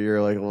 3:30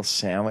 or like a little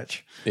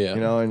sandwich, Yeah.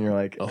 and you're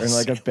like, Oh, or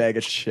like a bag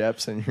of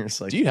chips, and you're just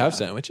like, Do you have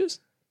sandwiches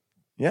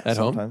Yeah, at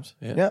home? sometimes.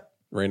 Yeah. Yeah.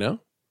 right now?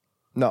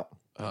 No.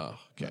 Oh,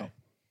 okay. No.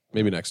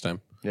 Maybe next time.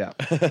 Yeah.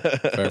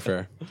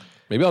 Fair.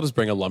 Maybe I'll just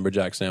bring a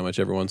lumberjack sandwich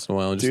every once in a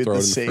while and just Dude, throw the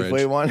it in the Safeway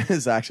fridge. one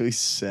is actually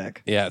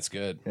sick. Yeah, it's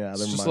good. Yeah, it's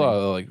they're just money. a lot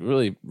of like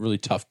really, really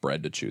tough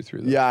bread to chew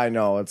through. Though. Yeah, I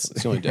know. It's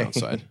It's the only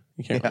downside.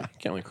 You can't, Yeah. really,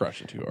 can't really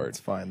crush it too hard. It's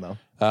fine though.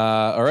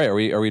 All right,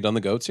 are we done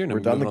the goats here? No,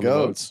 We're done moving the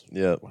on goats.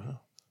 Yeah.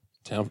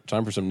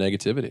 Time for some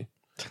negativity.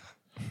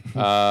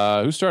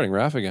 Who's starting?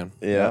 Raph again.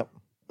 Yeah.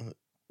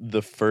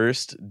 The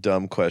first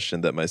dumb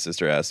question that my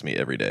sister asks me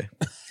every day.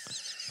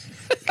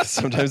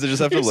 Sometimes I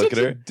just have to You're look such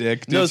at a her.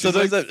 dick. Dude. No, She's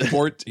sometimes like I-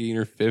 14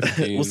 or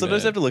 15. Well,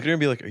 sometimes I have man. to look at her and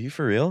be like, "Are you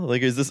for real?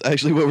 Like, is this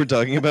actually what we're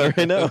talking about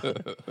right now?"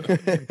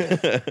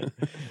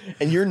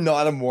 And you're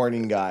not a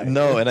morning guy.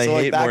 No, and I so,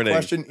 like, hate that morning.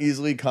 question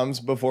easily comes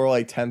before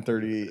like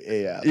 10:30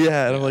 a.m.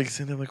 Yeah, and I'm like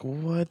sitting there like,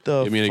 "What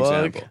the Give me an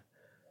fuck?" example.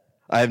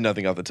 I have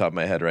nothing off the top of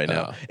my head right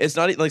now. Oh. It's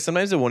not like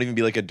sometimes it won't even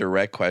be like a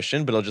direct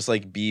question, but it'll just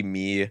like be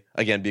me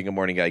again being a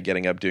morning guy,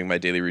 getting up, doing my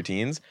daily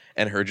routines,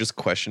 and her just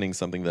questioning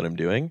something that I'm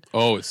doing,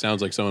 Oh, it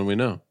sounds like someone we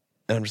know.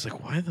 and I'm just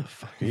like, "Why the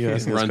fuck are you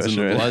asking Runs this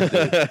in the question?"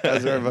 blood, dude.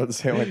 As we're about to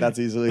say, like that's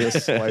easily a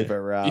swipe at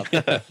Raph.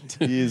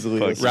 Yeah. Easily.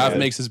 Fuck, a Raph swipe.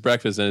 makes his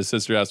breakfast and his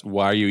sister asks,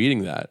 "Why are you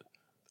eating that?"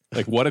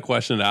 Like, what a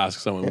question to ask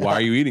someone. Why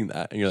are you eating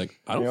that? And you're like,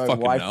 I don't You're like,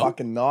 fucking why know.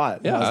 fucking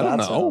not? Yeah, How's I don't that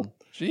know. sound?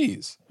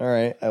 Jeez. All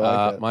right, I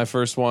like it. My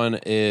first one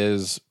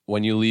is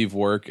when you leave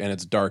work and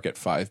it's dark at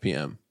 5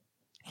 p.m.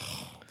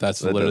 That's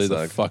That literally does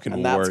the suck. fucking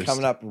And that's worst.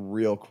 coming up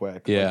real quick.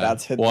 Like, Yeah.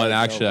 that's hitting. well, and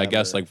like actually, I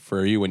guess November. like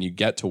for you, when you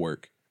get to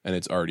work and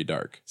it's already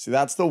dark. See,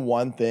 that's the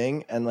one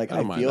thing, and like I I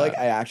don't mind feel like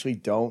that. I actually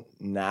don't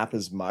nap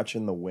as much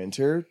in the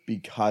winter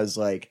because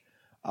like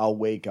I'll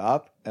wake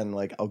up and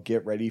like I'll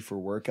get ready for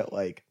work at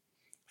like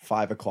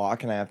 5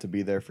 o'clock, and I have to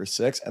be there for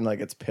 6, and like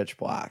it's pitch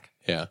black,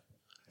 Yeah.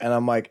 and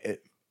I'm like,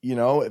 it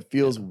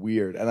feels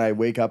weird, and I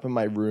wake up in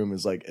my room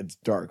is like it's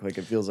dark, like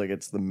it feels like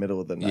it's the middle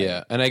of the night.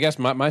 Yeah. And I guess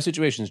my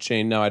situation's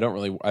changed now. I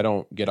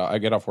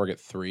get off work at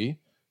 3.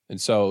 And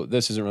so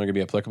this isn't really gonna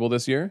be applicable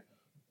this year.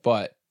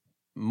 But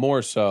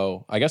more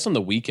so, I guess on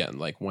the weekend,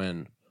 like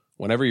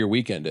whenever your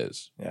weekend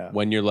is, Yeah.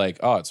 when you're like,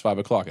 oh, it's 5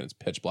 o'clock and it's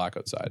pitch black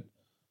outside.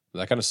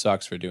 That kind of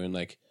sucks for doing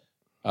like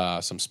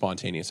some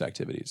spontaneous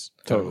activities.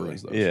 Kinda Totally.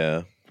 ruins those.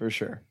 Yeah, For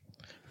sure.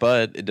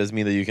 but it does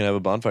mean that you can have a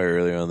bonfire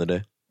earlier on in the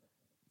day.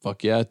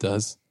 Fuck yeah, it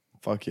does.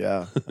 Fuck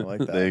yeah, I like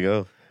that. There you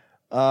go.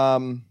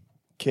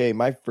 Okay,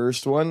 my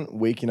first one: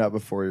 waking up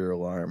before your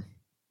alarm.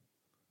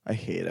 I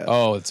hate it.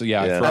 Oh, it's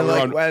yeah. Yeah. I forgot And we were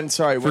like on- when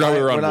sorry, forgot when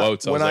we were I, on when I-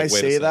 Woats. I was when like, I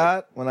wait a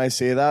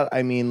say sec. that,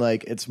 I mean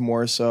like it's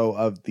more so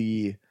of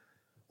the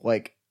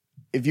like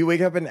if you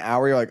wake up an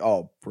hour, you're like,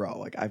 oh, bro,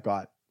 like I've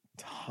got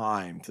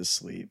time to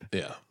sleep.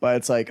 yeah. But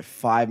it's like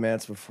 5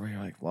 minutes before you're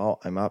like, well,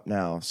 I'm up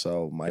now,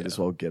 so might as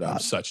well get I'm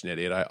up. such an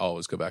idiot. I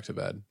always go back to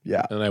bed.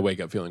 Yeah. And I wake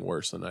up feeling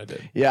worse than I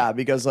did. Yeah,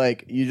 because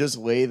like you just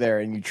lay there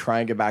and you try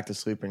and get back to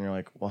sleep and you're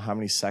like, well, how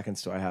many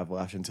seconds do I have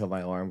left until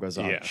my alarm goes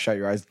off? Yeah. Shut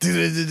your eyes.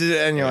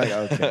 And you're like,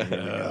 okay, here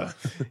we go.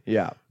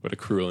 Yeah. What a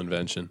cruel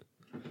invention.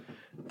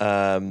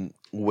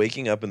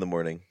 Waking up in the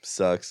morning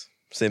sucks.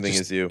 Same thing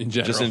Just as you. in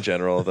general. Just in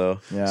general, though.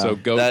 Yeah. So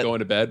That- going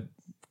to bed,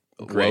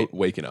 Great.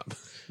 waking up.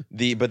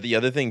 But the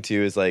other thing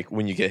too is like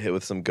when you get hit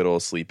with some good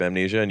old sleep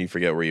amnesia and you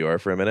forget where you are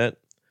for a minute,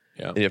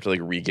 Yeah. and you have to like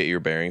re-get your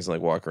bearings and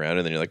like walk around,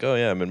 and then you're like, oh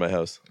yeah, I'm in my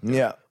house.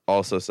 Yeah.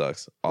 Also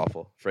sucks.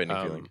 Awful. Frightening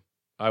feeling.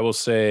 I will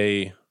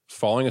say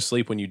falling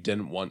asleep when you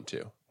didn't want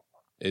to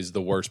is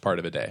the worst part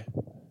of a day.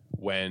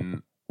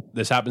 When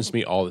this happens to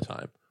me all the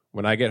time.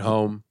 When I get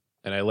home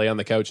and I lay on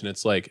the couch and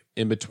it's like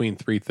in between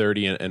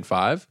 3:30 and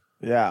 5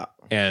 Yeah.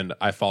 and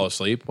I fall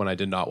asleep when I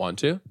did not want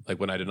to,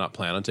 like when I did not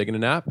plan on taking a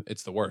nap,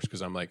 it's the worst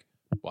because I'm like,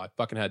 well,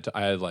 I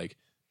had like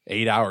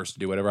 8 hours to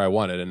do whatever I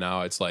wanted, and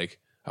now it's like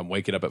I'm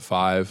waking up at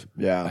 5.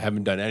 I Yeah.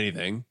 haven't done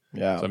anything. So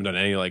I Yeah. haven't done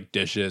any like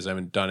dishes. I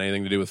haven't done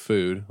anything to do with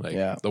food. Like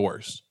Yeah. the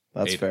worst.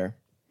 That's Hate it. fair.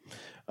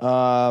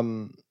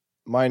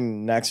 My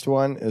next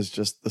one is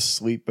just the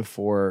sleep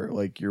before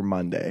like your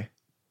Monday.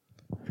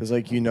 Because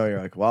like you're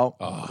like, well,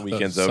 Oh,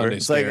 Weekend's those over. Sunday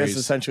it's like it's scaries.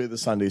 essentially the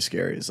Sunday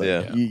scaries. Like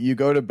Yeah. you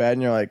go to bed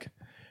and you're like,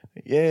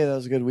 yeah, that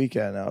was a good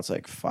weekend. Now it's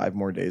like 5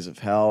 more days of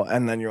hell,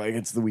 and then you're like,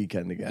 it's the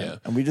weekend again. Yeah.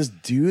 And we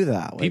just do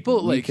that. Like,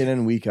 People, like- week in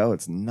and week out.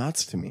 It's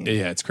nuts to me.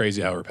 Yeah, it's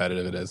crazy how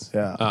repetitive it is.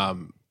 Yeah.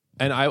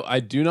 And I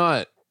do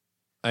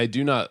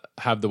not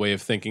have the way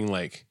of thinking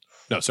like,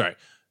 no, sorry.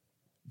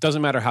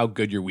 Doesn't matter how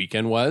good your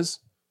weekend was.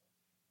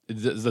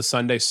 The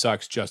Sunday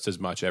sucks just as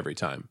much every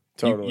time.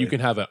 Totally. You can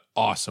have an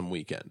awesome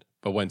weekend,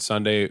 but when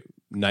Sunday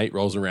night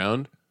rolls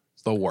around,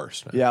 it's the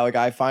worst. Man. Yeah, like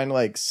I find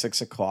like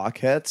 6 o'clock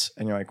hits,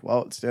 and you're like,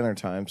 well, it's dinner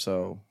time,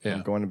 so Yeah.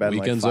 I'm going to bed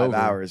Weekend's in like 5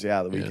 over. hours.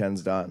 Yeah, the Yeah.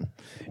 weekend's done.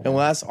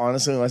 Unless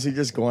you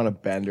just go on a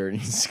bender and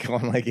you just go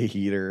on like a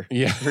heater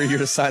Yeah. for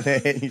your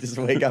Sunday, and you just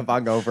wake up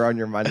hungover on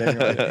your Monday, and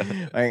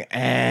you're like,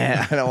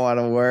 I don't want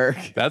to work.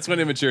 That's when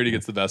immaturity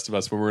gets the best of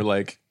us. When we're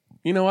like,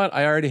 you know what?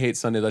 I already hate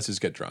Sunday. Let's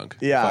just get drunk.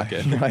 Yeah, Fuck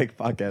it. like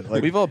fuck it.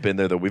 Like, We've all been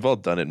there though. We've all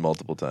done it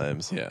multiple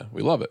times. Yeah,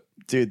 we love it.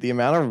 dude, the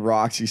amount of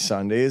Roxy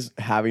Sundays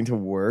having to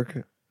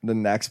work the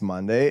next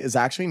Monday is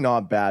actually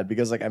not bad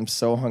because like I'm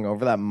so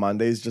hungover that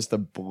Monday's just a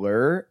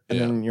blur, and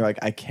Yeah. then you're like,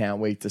 I can't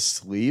wait to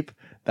sleep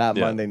that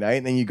Yeah. Monday night,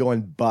 and then you go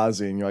and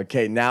buzz and you're like,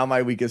 okay, now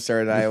my week is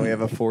started. I only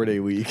have a 4-day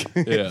week.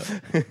 Yeah.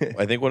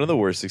 I think one of the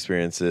worst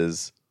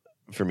experiences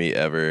for me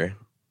ever.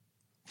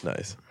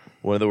 Nice.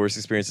 One of the worst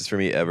experiences for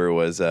me ever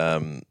was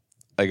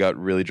I got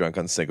really drunk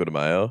on Cinco de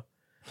Mayo,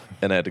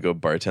 and I had to go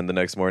bartend the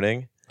next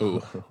morning,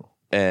 Ooh.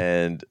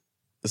 and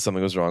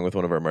something was wrong with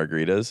one of our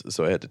margaritas,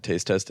 so I had to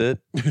taste test it.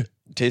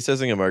 Taste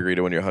testing a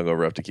margarita when you're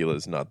hungover off tequila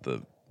is not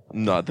the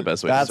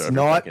best way to That's start.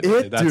 not your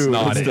fucking- it, That's dude.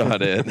 not That's it.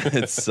 not it.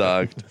 It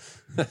sucked.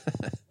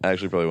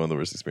 Actually, probably one of the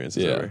worst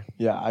experiences Yeah. ever.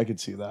 Yeah, I could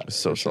see that.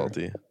 So for sure.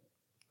 salty.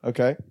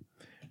 Okay,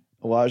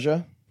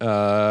 Elijah.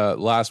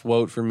 Last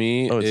vote for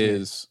me Oh, it's me.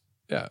 is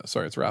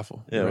sorry, it's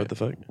raffle. Yeah, You're what the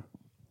fuck?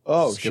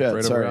 Oh Skipped shit! right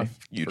over Sorry, Raph.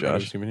 You, Forgot I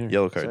was Josh. even here.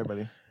 Yellow sorry, card.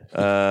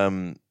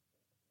 buddy.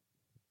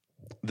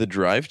 The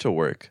drive to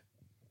work.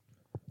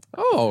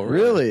 Oh,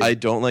 Really? I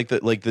don't like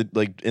that.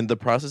 Like in the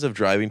process of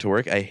driving to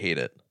work, I hate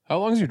it. How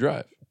long does your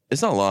drive?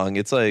 It's not long.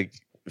 It's like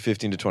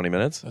 15 to 20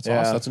 minutes. That's Yeah.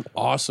 awesome. That's an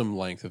awesome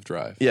length of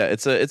drive. Yeah,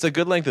 it's a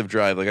good length of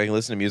drive. Like I can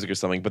listen to music or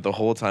something, but the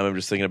whole time I'm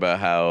just thinking about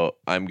how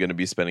I'm going to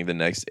be spending the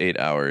next 8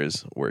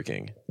 hours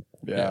working.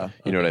 yeah.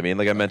 You know what I mean?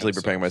 Like I'm mentally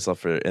kinda preparing sucks. myself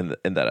for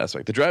in that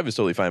aspect. The drive is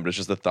totally fine, but it's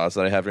just the thoughts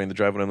that I have during the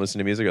drive when I'm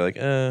listening to music are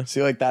like,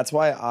 See, like that's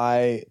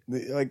why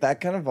that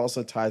kind of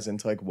also ties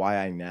into like why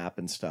I nap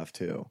and stuff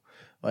too.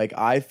 Like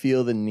I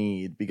feel the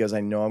need because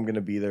I know I'm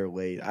gonna be there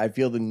late. I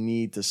feel the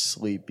need to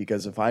sleep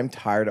because if I'm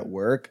tired at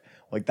work,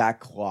 like that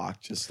clock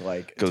just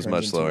like Goes turns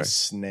much into slower. a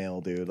snail,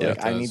 dude. Yeah, Like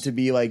it I does. need to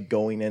be like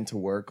going into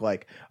work,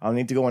 like I don't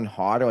need to go in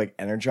hot or like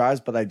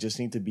energized, but I just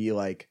need to be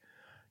like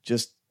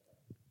just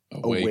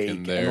awake in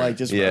and there. like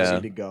just Yeah.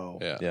 ready to go.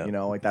 Yeah. Yeah. You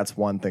know, like that's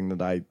one thing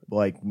that I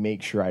like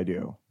make sure I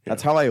do.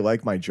 That's how I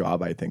like my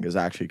job, I think, is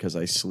actually because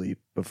I sleep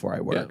before I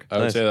Yeah, work. I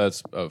would Nice. say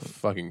that's a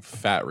fucking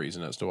fat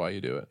reason as to why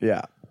you do it.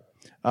 Yeah.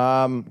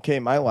 Okay,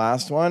 my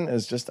last one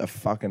is just a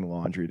fucking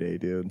laundry day,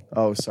 dude.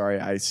 Oh, sorry,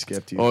 I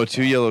skipped you. oh,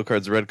 2 yellow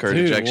cards, red card,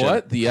 Dude, ejection.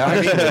 what? The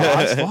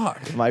actual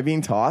fuck. Am I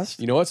being tossed?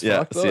 You know what's Yeah,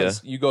 fucked though? see ya.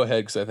 Is you go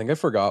ahead because I think I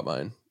forgot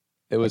mine.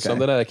 It was Okay.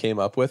 something that I came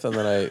up with, and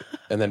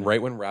then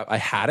right when Raph, I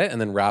had it, and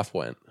then Raph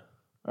went.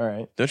 All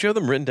right. Don't you have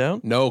them written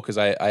down? No, because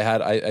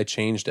I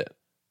changed it.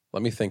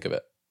 Let me think of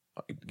it.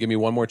 Give me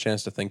one more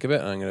chance to think of it,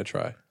 and I'm gonna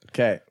try.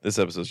 Okay. This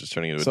episode's just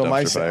turning into So a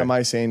dumpster fire. am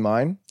I saying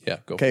mine? Yeah,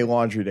 go. Okay,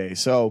 laundry day.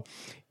 So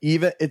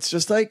even it's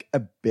just like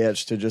a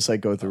bitch to just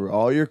like go through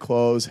all your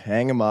clothes,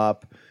 hang them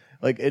up.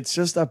 Like it's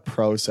just a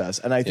process.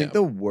 And I think Yeah.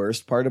 the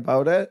worst part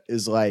about it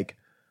is like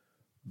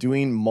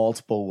doing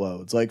multiple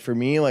loads. Like for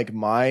me, like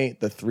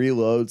the 3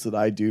 loads that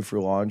I do for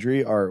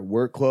laundry are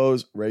work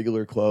clothes,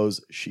 regular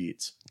clothes,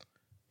 sheets.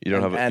 You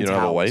don't have and you don't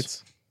have a towels.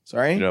 whites?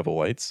 Sorry? You don't have a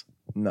whites?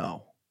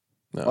 No.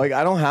 No. Like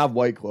I don't have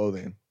white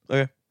clothing.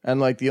 Okay. And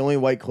like the only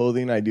white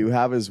clothing I do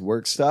have is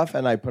work stuff,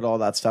 and I put all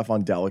that stuff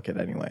on delicate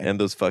anyway. And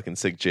those fucking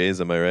sick J's,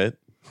 am I right?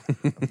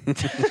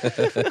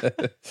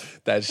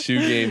 That shoe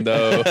game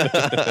though.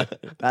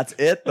 That's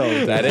it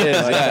though. That is,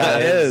 Like, yeah,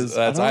 that is.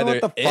 That's I don't know either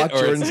what the fuck it or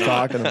Jordan's it's not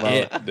talking about.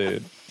 it,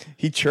 dude.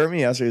 He chirped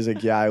me yesterday. He's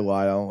like, "Yeah, I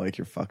lied. I don't like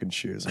your fucking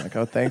shoes." I'm like,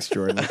 "Oh, thanks,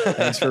 Jordan.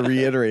 Thanks for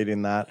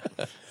reiterating that."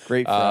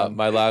 Great friend.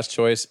 My last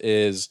choice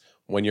is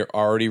when you're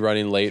already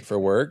running late for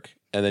work,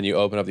 and then you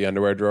open up the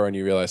underwear drawer and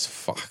you realize,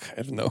 fuck, I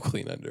have no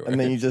clean underwear. And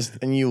then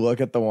you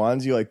look at the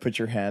ones, you like put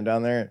your hand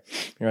down there.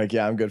 You're like,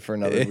 "Yeah, I'm good for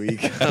another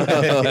week."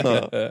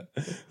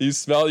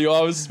 you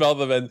always smell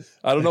them, and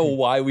I don't know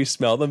why we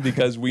smell them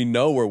because we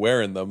know we're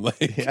wearing them.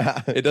 Like,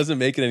 Yeah. it doesn't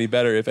make it any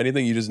better. If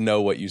anything, you just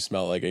know what you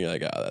smell like, and you're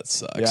like, oh, that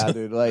sucks. Yeah,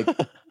 dude. Like,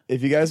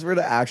 if you guys were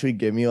to actually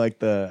give me like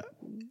the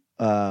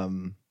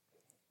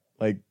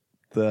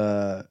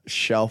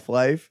shelf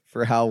life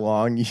for how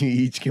long you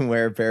each can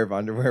wear a pair of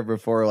underwear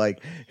before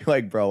like you're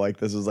like, bro, like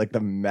this is like the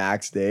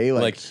max day.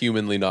 like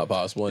humanly not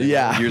possible. anymore.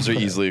 yeah. Yours are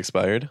easily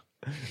expired.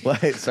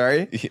 Like,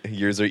 sorry?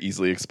 Yours are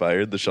easily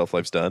expired. The shelf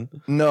life's done.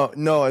 No,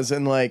 as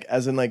in like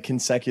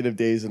consecutive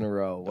days in a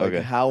row. Like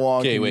Okay. how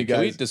long Okay, can wait. you Can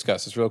we guys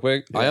discuss this real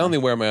quick? I only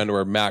wear my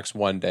underwear max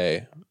one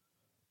day.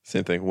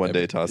 Same thing. One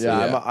day toss.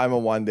 Yeah, it. I'm a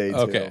 1 day too.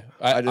 Okay,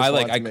 I just like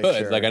want I to make could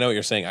sure. like I know what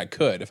you're saying. I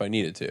could if I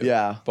needed to.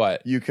 Yeah.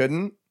 but You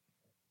couldn't?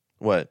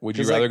 What? would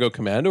you 'Cause, rather like- go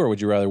commando or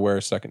would you rather wear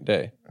a second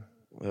day?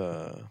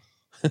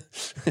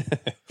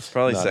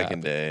 Probably Not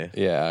second day.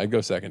 Yeah, I'd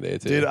go second day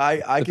too. Dude, I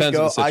could Depends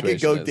go what the I could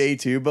go situation is. day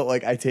 2, but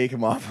like I take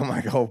him off. I'm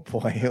like, oh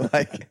boy,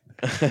 like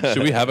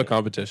Should we have a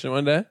competition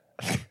one day?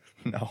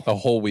 no. A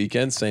whole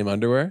weekend, same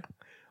underwear?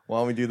 Why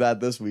don't we do that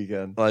this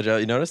weekend? Elijah,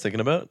 you know what I was thinking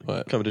about?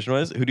 What?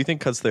 Competition-wise? Who do you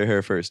think cuts their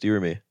hair first, you or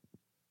me?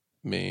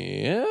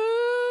 Me,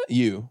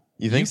 you.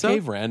 You think so?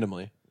 Cave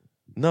randomly.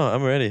 No,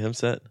 I'm ready. I'm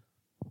set.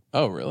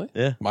 Oh, really?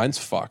 Yeah. Mine's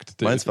fucked.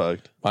 Dude. Mine's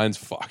fucked. Mine's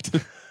fucked.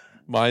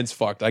 Mine's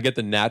fucked. I get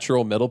the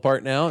natural middle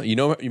part now.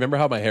 You remember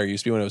how my hair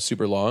used to be when it was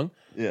super long?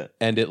 Yeah.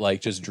 And it like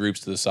just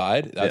droops to the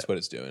side? That's Yeah. what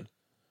it's doing.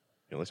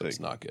 It looks So like it's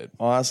not good.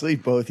 Honestly,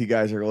 both you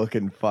guys are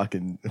looking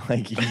fucking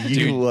like you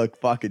Dude, look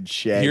fucking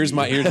shaggy. Here's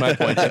my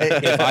point.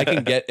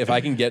 If I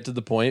can get to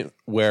the point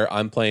where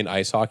I'm playing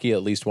ice hockey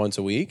at least once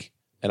a week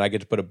and I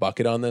get to put a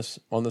bucket on this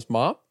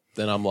mop,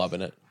 then I'm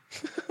loving it.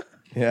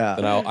 Yeah.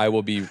 Then I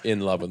will be in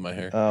love with my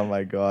hair. Oh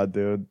my god,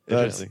 dude. That's,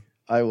 Interesting.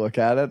 I look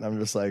at it and I'm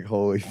just like,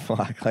 holy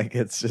fuck. Like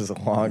it's just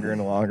longer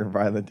and longer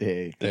by the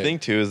day. The thing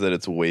too is that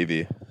it's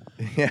wavy.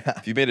 Yeah.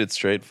 If you made it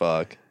straight,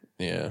 fuck.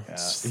 Yeah.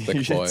 It's You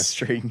thick should boy.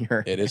 straighten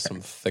your It is some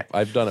thick.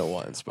 I've done it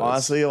once, but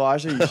Honestly,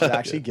 Elijah, you should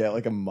actually get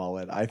like a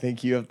mullet. I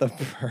think you have the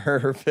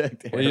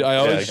perfect hair. I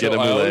always, get a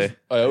I always, mullet.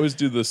 I always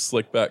do the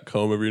slick back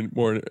comb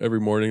every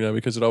morning now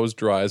because it always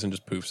dries and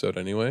just poofs out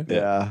anyway.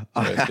 Yeah, So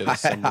I get a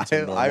semblance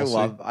of I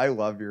normalcy.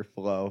 love your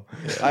flow.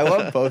 I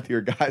love both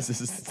your guys.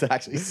 It's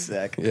actually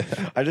sick.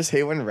 Yeah. I just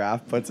hate when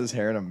Raph puts his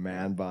hair in a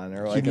man bun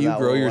or like Can you that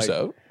grow little, yours like-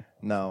 out?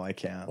 No, I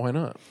can't Why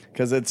not?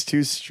 because it's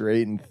too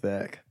straight and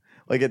thick.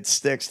 Like it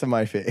sticks to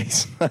my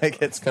face.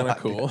 Like it's Kind of not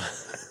cool.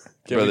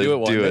 Can Brother, we do it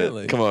one day? it.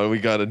 Like, Come on, we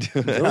gotta do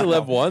you only it.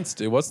 live once,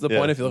 dude. What's the Yeah.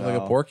 point if you look like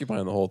No. a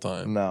porcupine the whole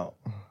time? No.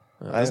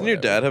 Doesn't your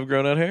dad have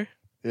grown out hair?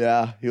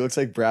 Yeah, he looks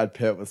like Brad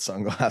Pitt with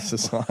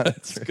sunglasses on.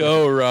 Let's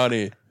go,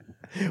 Ronnie.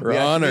 We actually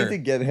Ronner. need to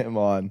get him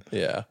on.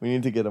 Yeah. We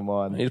need to get him I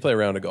on. need to play a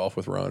round of golf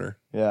with Ronner.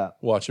 Yeah.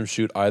 Watch him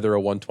shoot either a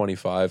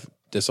 125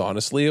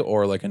 dishonestly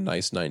or like a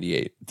nice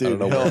 98. I Dude,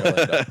 don't know where I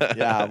land up.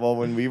 Yeah, well,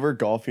 when we were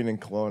golfing in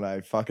Cologne,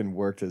 I fucking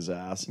worked his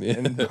ass. Yeah.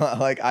 And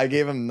like, I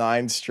gave him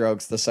 9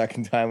 strokes the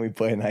second time we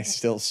played, and I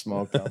still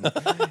smoked him.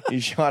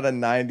 He shot a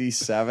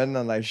 97,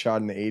 and I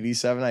shot an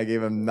 87. I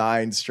gave him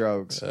 9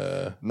 strokes.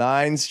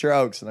 9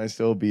 strokes, and I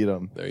still beat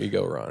him. There you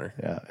go, Ronner.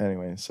 Yeah,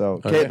 anyway, so,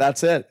 okay, Okay.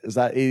 that's it. Is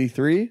that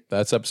 83?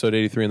 That's episode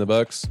 83 in the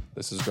books.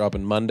 This is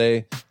dropping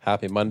Monday.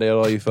 Happy Monday to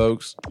all you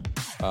folks.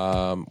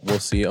 We'll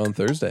see you on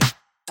Thursday.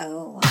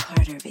 Oh,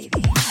 harder,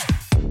 baby.